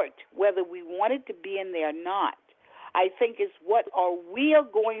court, whether we want it to be in there or not. I think it's what are we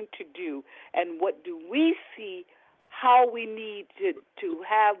going to do, and what do we see how we need to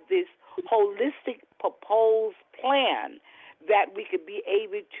have this holistic proposed plan that we could be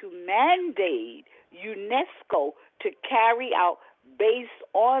able to mandate UNESCO to carry out based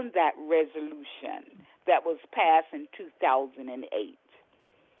on that resolution that was passed in 2008.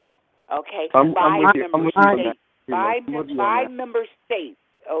 Okay, by member states.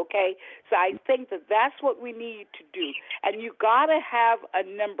 Okay, so I think that's what we need to do. And you got to have a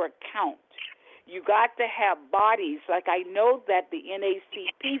number count. You got to have bodies. Like I know that the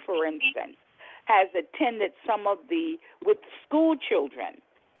NACP, for instance, has attended with school children.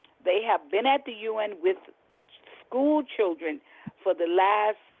 They have been at the UN with school children for the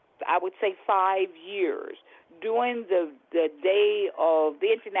last, I would say, 5 years, during the day of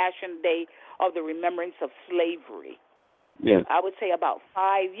the International Day of the Remembrance of Slavery. Yes. I would say about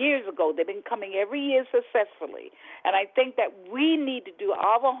 5 years ago. They've been coming every year successfully. And I think that we need to do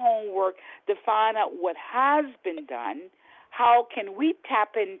our homework to find out what has been done. How can we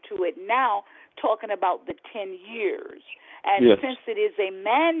tap into it now, talking about the 10 years? And yes. since it is a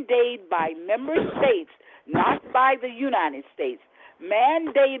mandate by member states, not by the United States,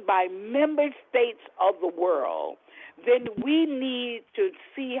 mandated by member states of the world, then we need to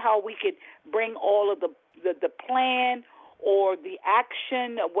see how we can bring all of the plan or the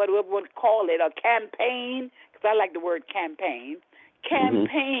action, or whatever we would call it, a campaign, because I like the word campaign,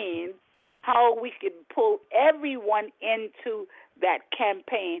 how we can pull everyone into that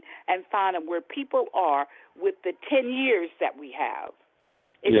campaign and find out where people are with the 10 years that we have.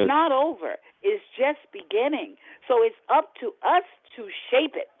 It's yes. not over. It's just beginning. So it's up to us to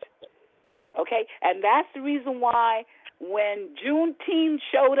shape it, okay? And that's the reason why when Juneteenth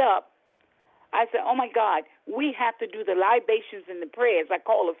showed up, I said, oh, my God, we have to do the libations and the prayers. I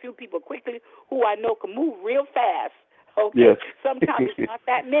call a few people quickly who I know can move real fast, okay? Yes. Sometimes it's not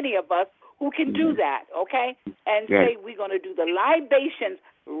that many of us who can do that, okay? And say we're going to do the libations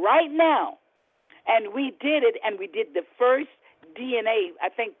right now. And we did it, and we did the first DNA. I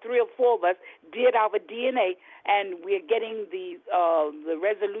think 3 or 4 of us did our DNA, and we're getting the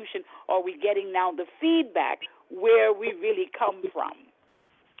resolution, or we're getting now the feedback where we really come from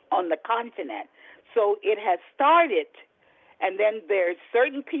on the continent. So it has started, and then there's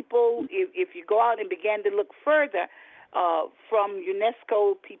certain people, if you go out and begin to look further, from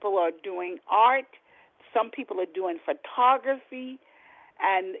UNESCO, people are doing art, some people are doing photography,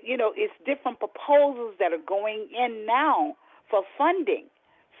 and, it's different proposals that are going in now for funding.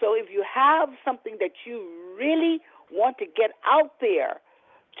 So if you have something that you really want to get out there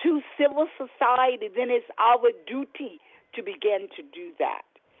to civil society, then it's our duty to begin to do that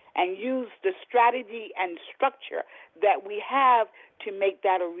and use the strategy and structure that we have to make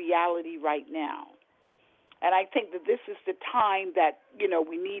that a reality right now. And I think that this is the time that,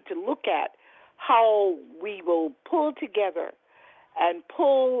 we need to look at how we will pull together and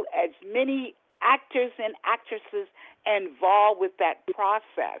pull as many actors and actresses involved with that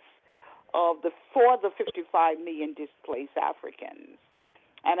process for the 55 million displaced Africans.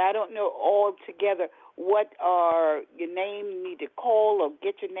 And I don't know altogether what your name need to call or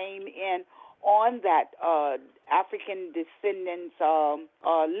get your name in on that African descendants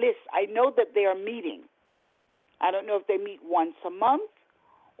list. I know that they are meeting. I don't know if they meet once a month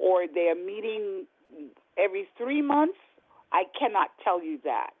or they are meeting every 3 months. I cannot tell you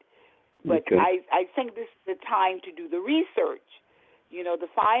that. But okay. I think this is the time to do the research, to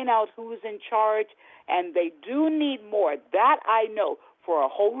find out who's in charge, and they do need more. That I know. For a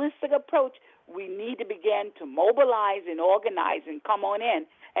holistic approach, we need to begin to mobilize and organize and come on in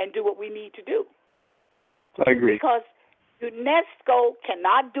and do what we need to do. I agree. Because UNESCO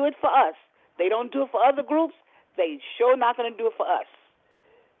cannot do it for us. They don't do it for other groups. They sure not going to do it for us.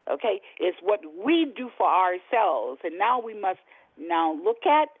 Okay? It's what we do for ourselves. And now we must look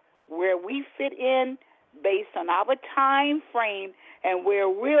at where we fit in based on our time frame and where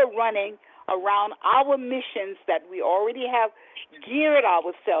we're running around our missions that we already have geared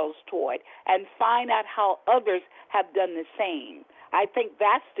ourselves toward, and find out how others have done the same. I think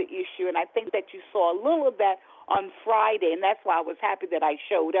that's the issue, and I think that you saw a little of that on Friday, and that's why I was happy that I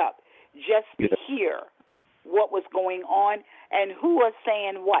showed up, just to hear what was going on and who was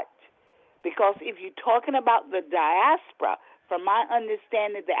saying what. Because if you're talking about the diaspora, from my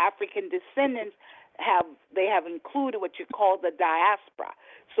understanding, the African descendants have included what you call the diaspora.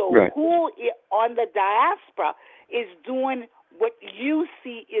 So who on the diaspora is doing what you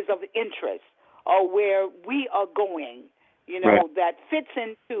see is of interest or where we are going, that fits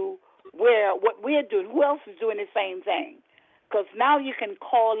into what we're doing. Who else is doing the same thing? Because now you can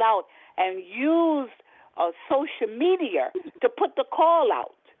call out and use social media to put the call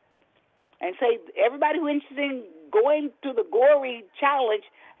out and say, everybody who's interested in going to the Goree Challenge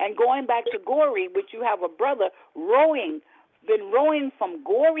and going back to Goree, which you have a brother been rowing from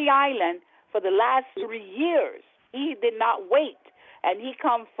Goree Island for the last 3 years. He did not wait, and he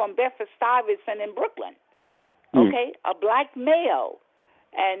comes from Bedford-Stuyvesant in Brooklyn, okay, a black male,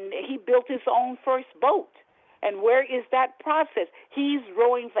 and he built his own first boat. And where is that process? He's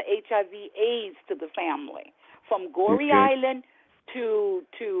rowing for HIV/AIDS to the family, from Goree Island to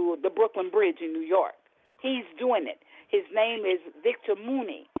the Brooklyn Bridge in New York. He's doing it. His name is Victor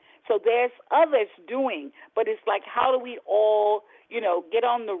Mooney. So there's others doing, but it's like, how do we all, get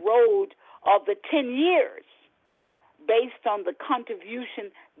on the road of the 10 years? based on the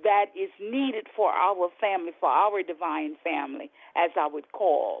contribution that is needed for our family, for our divine family, as I would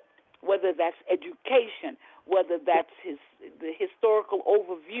call, whether that's education, whether that's the historical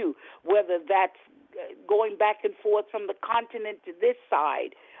overview, whether that's going back and forth from the continent to this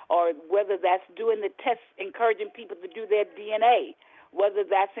side, or whether that's doing the tests, encouraging people to do their DNA, whether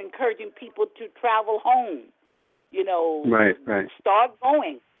that's encouraging people to travel home, Right. Start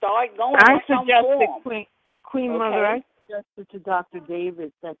going. I suggested, Queen Okay. Mother, I suggested to Dr.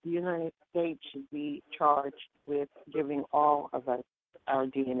 Davis that the United States should be charged with giving all of us our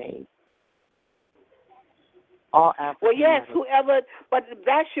DNA. All African. Well, yes, Americans. whoever, but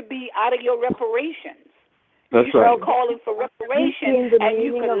that should be out of your reparations. That's you should right. be calling for reparations, and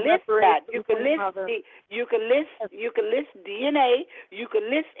you can list that. You can list DNA. You can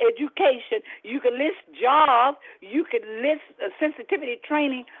list education. You can list jobs. You can list sensitivity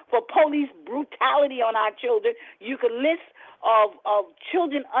training for police brutality on our children. You can list of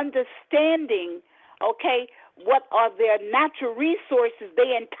children understanding, okay, what are their natural resources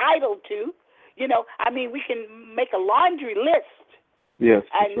they entitled to. We can make a laundry list. Yes,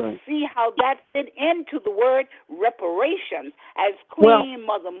 that's and right. see how that fit into the word reparations, as Queen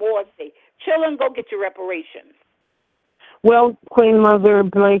Mother Moore say. Children, go get your reparations. Well, Queen Mother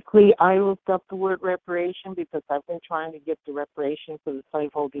Blakely, I looked up the word reparation because I've been trying to get the reparation for the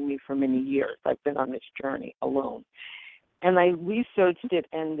slaveholding me for many years. I've been on this journey alone. And I researched it,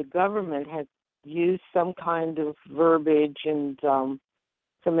 and the government has used some kind of verbiage and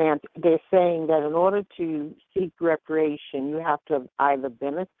they're saying that in order to seek reparation, you have to have either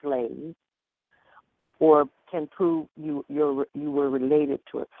been a slave or can prove you were related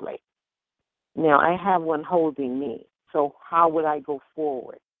to a slave. Now, I have one holding me, so how would I go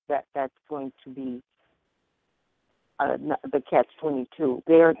forward? That's going to be the catch-22.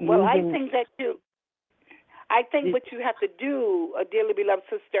 I think what you have to do, dearly beloved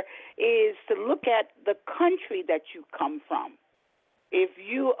sister, is to look at the country that you come from. If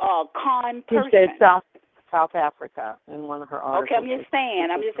you are a con person. She said South Africa in one of her articles. Okay, I'm just saying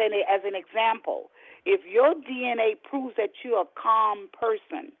it as an example. If your DNA proves that you're a calm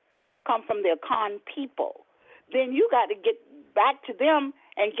person, come from the con people, then you got to get back to them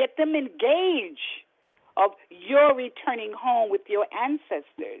and get them engaged of your returning home with your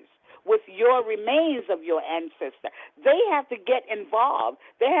ancestors, with your remains of your ancestor. They have to get involved.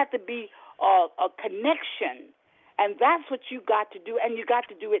 There have to be a connection. And that's what you got to do, and you got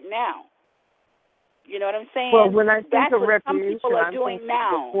to do it now. You know what I'm saying? Well, when I think that's of what reparation, some people are doing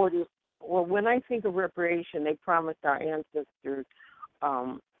now. When I think of reparation, they promised our ancestors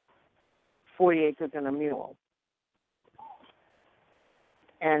 40 acres and a mule.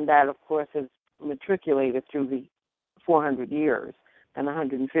 And that, of course, has matriculated through the 400 years and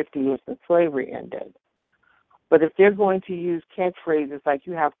 150 years since slavery ended. But if they're going to use catchphrases like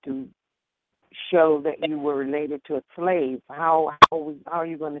you have to show that you were related to a slave, how are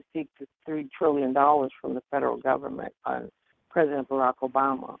you going to seek this $3 trillion from the federal government on President Barack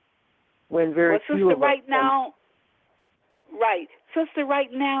Obama? When very few of us... Sister,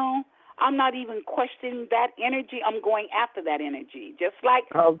 right now, I'm not even questioning that energy. I'm going after that energy. Just like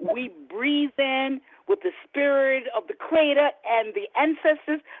we breathe in with the spirit of the Creator and the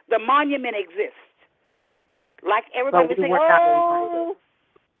ancestors, the monument exists. Like everybody would say,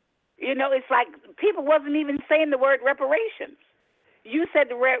 it's like people wasn't even saying the word reparations. You said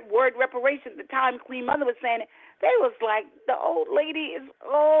the word reparations at the time Queen Mother was saying it. They was like, the old lady is,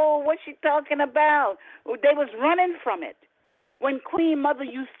 what's she talking about? They was running from it. When Queen Mother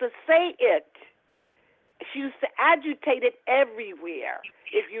used to say it, she used to agitate it everywhere.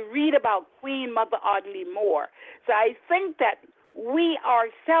 If you read about Queen Mother Audley Moore. So I think that we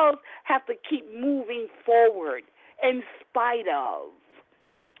ourselves have to keep moving forward in spite of.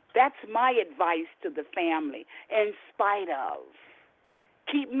 That's my advice to the family, in spite of.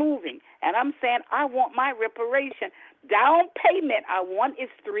 Keep moving. And I'm saying I want my reparation. Down payment I want is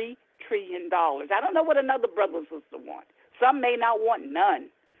 $3 trillion. I don't know what another brother or sister wants. Some may not want none.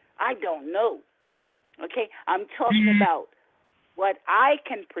 I don't know. Okay? I'm talking about what I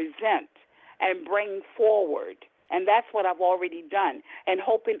can present and bring forward. And that's what I've already done. And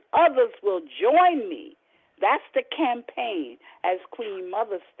hoping others will join me. That's the campaign, as Queen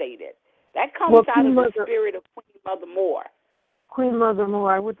Mother stated. That comes out of the spirit of Queen Mother Moore. Queen Mother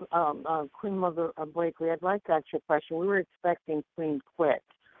Moore, Queen Mother Blakely, I'd like to ask you a question. We were expecting Queen Quet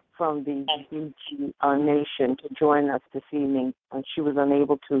from the Geechee Nation to join us this evening, and she was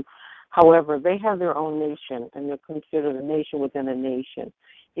unable to. However, they have their own nation, and they're considered a nation within a nation.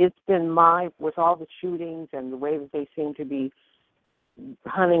 It's been with all the shootings and the way that they seem to be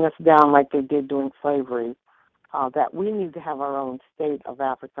hunting us down like they did during slavery, that we need to have our own state of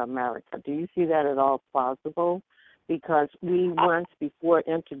Africa America. Do you see that at all plausible? Because we once, before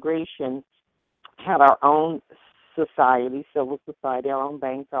integration, had our own society, civil society, our own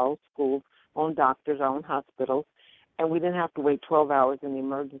banks, our own schools, our own doctors, our own hospitals, and we didn't have to wait 12 hours in the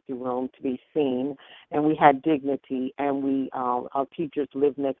emergency room to be seen, and we had dignity, and our teachers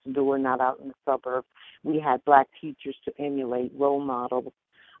lived next door, not out in the suburbs. We had black teachers to emulate, role models.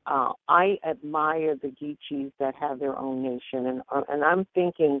 I admire the Geechees that have their own nation, and I'm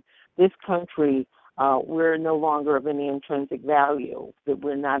thinking this country, we're no longer of any intrinsic value, that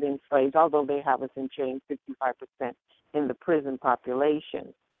we're not enslaved, although they have us in chains, 55% in the prison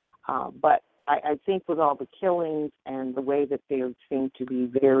population. But I think with all the killings and the way that they seem to be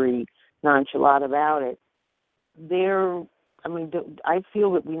very nonchalant about it, I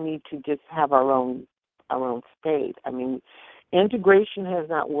feel that we need to just have our own state. I mean, integration has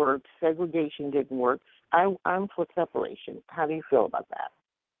not worked. Segregation didn't work. I'm for separation. How do you feel about that?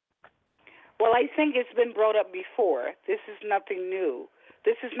 Well, I think it's been brought up before. This is nothing new.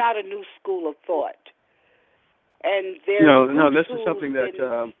 This is not a new school of thought. And this is something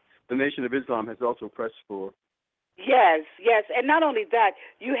that the Nation of Islam has also pressed for. Yes, and not only that,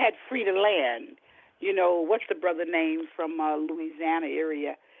 you had Free the Land. What's the brother name from Louisiana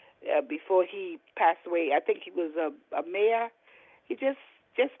area? Before he passed away, I think he was a mayor. He just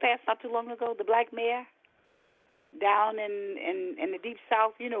passed not too long ago. The black mayor down in the deep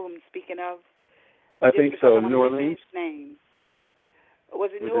south. You know who I'm speaking of. I think so. New Orleans. His name.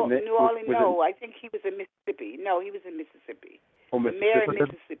 Was it New Orleans? No, I think he was in Mississippi. No, he was in Mississippi. Oh, the mayor in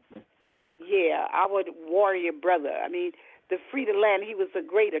Mississippi. Yeah, our warrior brother. I mean, the Free the Land, he was a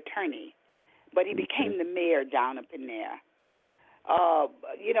great attorney, but he became the mayor down up in there.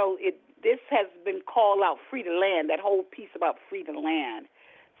 This has been called out, Free the Land, that whole piece about Free the Land.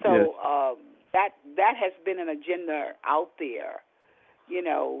 So that has been an agenda out there,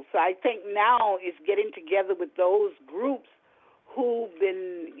 So I think now it's getting together with those groups who've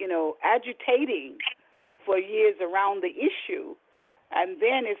been, agitating for years around the issue. And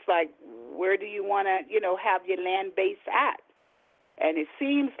then it's like, where do you want to, have your land base at? And it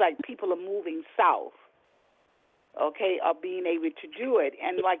seems like people are moving south, are being able to do it.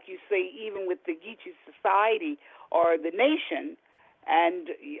 And like you say, even with the Geechee Society or the nation, and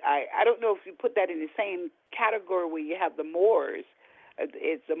I don't know if you put that in the same category where you have the Moors.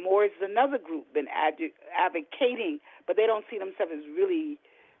 The Moors is another group been advocating, but they don't see themselves as really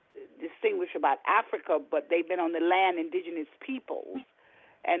distinguished about Africa, but they've been on the land, indigenous peoples,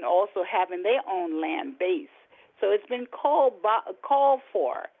 and also having their own land base. So it's been called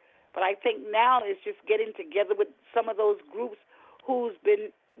for, but I think now it's just getting together with some of those groups who's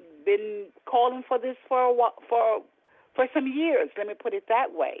been calling for this for some years. Let me put it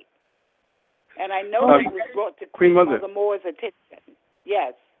that way. And I know it was brought to Queen Mother Moore's attention.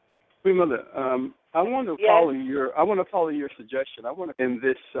 Yes. Queen Mother, I want to follow your suggestion. I want to in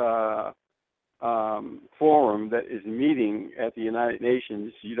this forum that is meeting at the United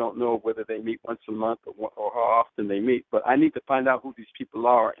Nations. You don't know whether they meet once a month or how often they meet, but I need to find out who these people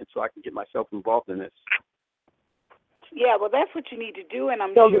are, and so I can get myself involved in this. Yeah, well, that's what you need to do, and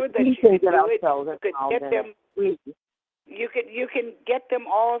I'm sure that you can do it. You could get them. You can get them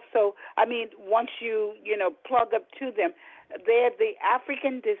also. I mean, once you plug up to them, they're the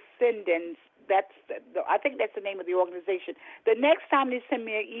African Descendants. I think that's the name of the organization. The next time they send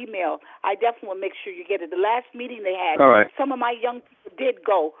me an email, I definitely will make sure you get it. The last meeting they had, some of my young people did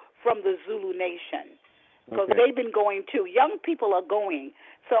go from the Zulu Nation. Because they've been going too. Young people are going.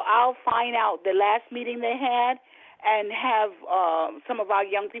 So I'll find out the last meeting they had and have some of our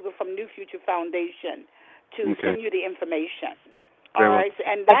young people from New Future Foundation to send you the information. All right?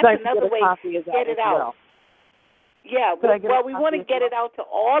 And that's another way to get it out. Yeah, well, we want to get it out to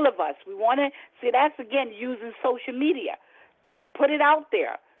all of us. We want to, that's again using social media. Put it out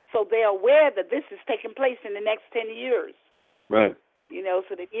there so they're aware that this is taking place in the next 10 years. Right.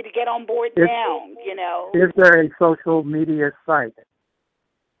 So they need to get on board now, Is there a social media site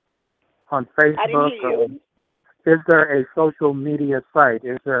on Facebook? I didn't hear you. Is there a social media site?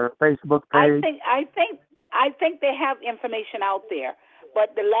 Is there a Facebook page? I think they have information out there.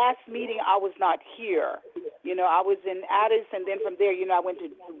 But the last meeting, I was not here. I was in Addis, and then from there, I went to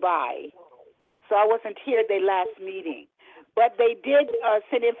Dubai. So I wasn't here at their last meeting. But they did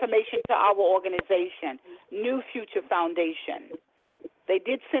send information to our organization, New Future Foundation. They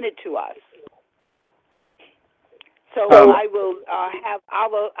did send it to us. So I will have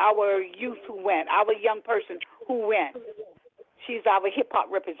our youth who went, our young person who went. She's our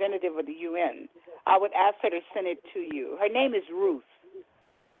hip-hop representative of the UN. I would ask her to send it to you. Her name is Ruth.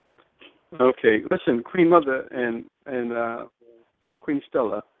 Okay, listen, Queen Mother and Queen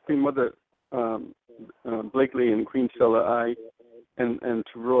Stella, Queen Mother Blakely and Queen Stella, and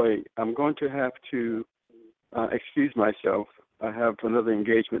to Roy, I'm going to have to excuse myself. I have another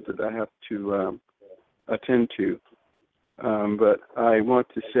engagement that I have to attend to. But I want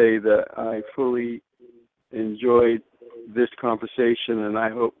to say that I fully enjoyed this conversation, and I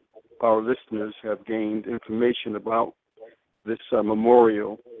hope our listeners have gained information about this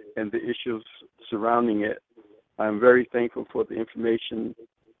memorial and the issues surrounding it. I'm very thankful for the information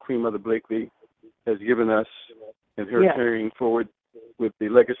Queen Mother Blakely has given us and her carrying forward with the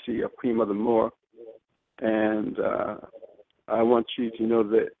legacy of Queen Mother Moore. And I want you to know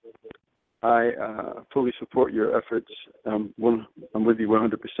that I fully support your efforts. I'm with you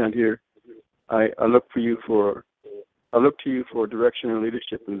 100% here. I look to you for direction and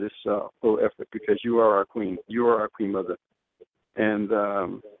leadership in this whole effort, because you are our queen. You are our Queen Mother, and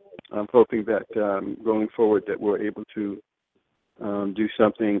I'm hoping that going forward that we're able to do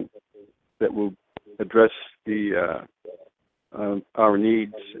something that will address our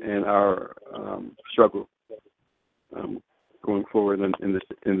needs and our struggle going forward in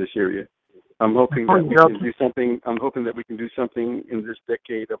this area. I'm hoping that we can do something. I'm hoping that we can do something in this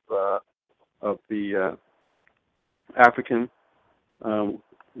decade of the African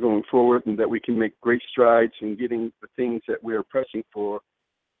going forward, and that we can make great strides in getting the things that we are pressing for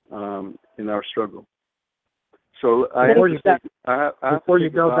in our struggle. So before you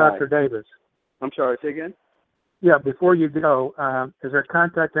go, Dr. Davis. I'm sorry. Say again. Yeah. Before you go, is there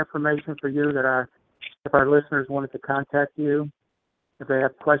contact information for you that if our listeners wanted to contact you, if they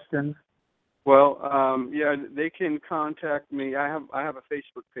have questions? Well, they can contact me. I have a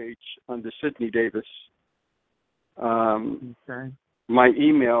Facebook page under Sidney Davis. Okay. My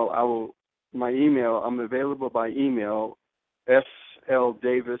email, I'm available by email,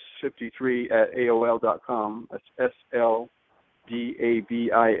 sldavis53@aol.com. That's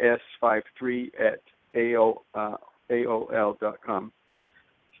SLDABIS53@AOL.com.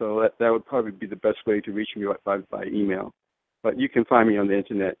 So that would probably be the best way to reach me by email. But you can find me on the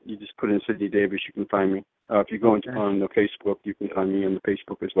internet. You just put in Sidney Davis, you can find me. If you go on the Facebook, you can find me on the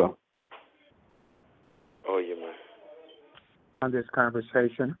Facebook as well. Oh, yeah, man. On this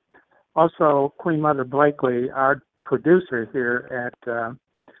conversation. Also, Queen Mother Blakely, our producer here at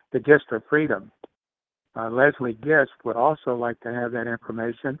the Gift of Freedom, Leslie Gist, would also like to have that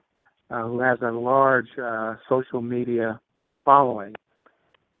information, who has a large social media following.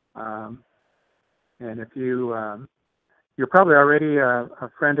 And if you're probably already a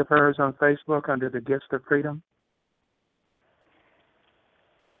friend of hers on Facebook under the Gift of Freedom?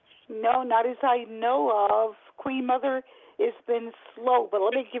 No, not as I know of. Queen Mother, it's been slow, but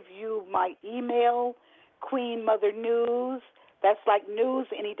let me give you my email, Queen Mother News. That's like news,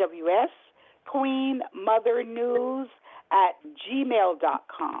 N-E-W-S, Queen Mother News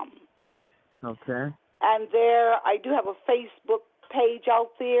 @gmail.com. Okay. And there, I do have a Facebook page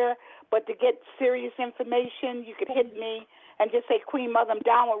out there, but to get serious information, you could hit me and just say, Queen Mother, I'm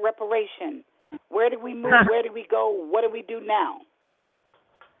down with reparation. Where did we move? Where did we go? What do we do now?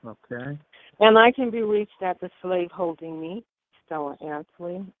 Okay. And I can be reached at The Slave Holding Me, Stella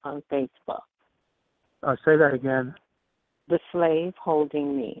Antley, on Facebook. Say that again. The Slave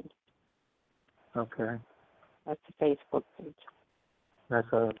Holding Me. Okay. That's a Facebook page.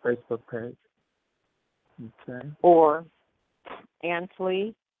 That's a Facebook page. Okay. Or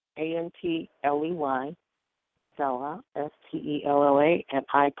Antley, A-N-T-L-E-Y, Stella, S-T-E-L-L-A, at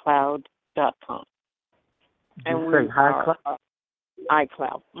iCloud.com. And we are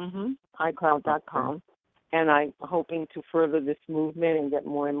iCloud. iCloud.com. Okay. And I'm hoping to further this movement and get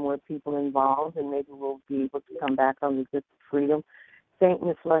more and more people involved, and maybe we'll be able to come back on the Gift of Freedom. Thank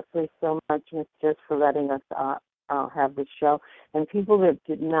Miss Leslie so much, Miss Jess, for letting us have this show. And people that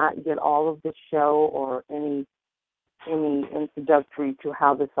did not get all of the show or any introductory to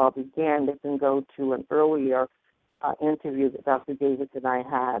how this all began, they can go to an earlier interview that Dr. Davis and I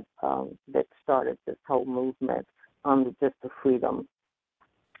had that started this whole movement on the Gift of Freedom.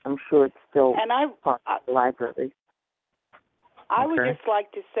 I'm sure it's still part of the library. I would just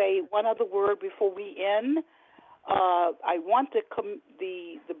like to say one other word before we end. I want the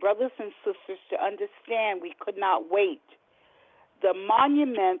brothers and sisters to understand we could not wait. The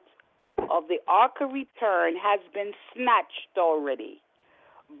monument of the Ark of Return has been snatched already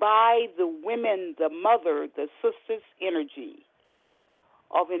by the women, the mother, the sisters' energy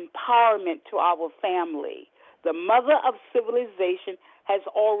of empowerment to our family. The mother of civilization has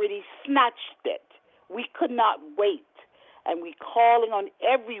already snatched it. We could not wait. And we're calling on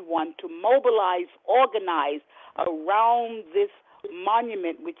everyone to mobilize, organize around this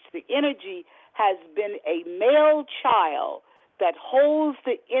monument, which the energy has been a male child that holds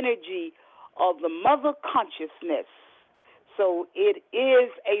the energy of the mother consciousness. So it is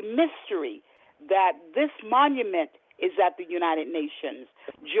a mystery that this monument is at the United Nations.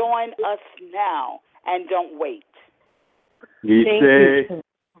 Join us now and don't wait. Thank you.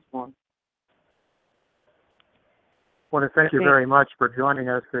 I want to thank you very much for joining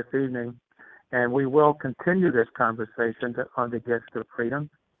us this evening, and we will continue this conversation on the Gift of Freedom.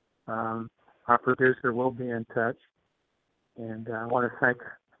 Our producer will be in touch, and I want to thank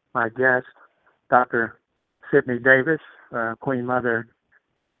my guest, Dr. Sidney Davis, Queen Mother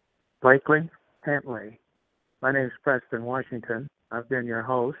Blakely, Antley. My name is Preston Washington. I've been your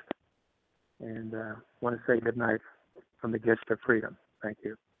host, and want to say good night from the Gift of Freedom. Thank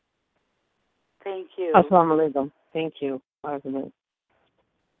you. Thank you. Assalamu alaikum. Thank you.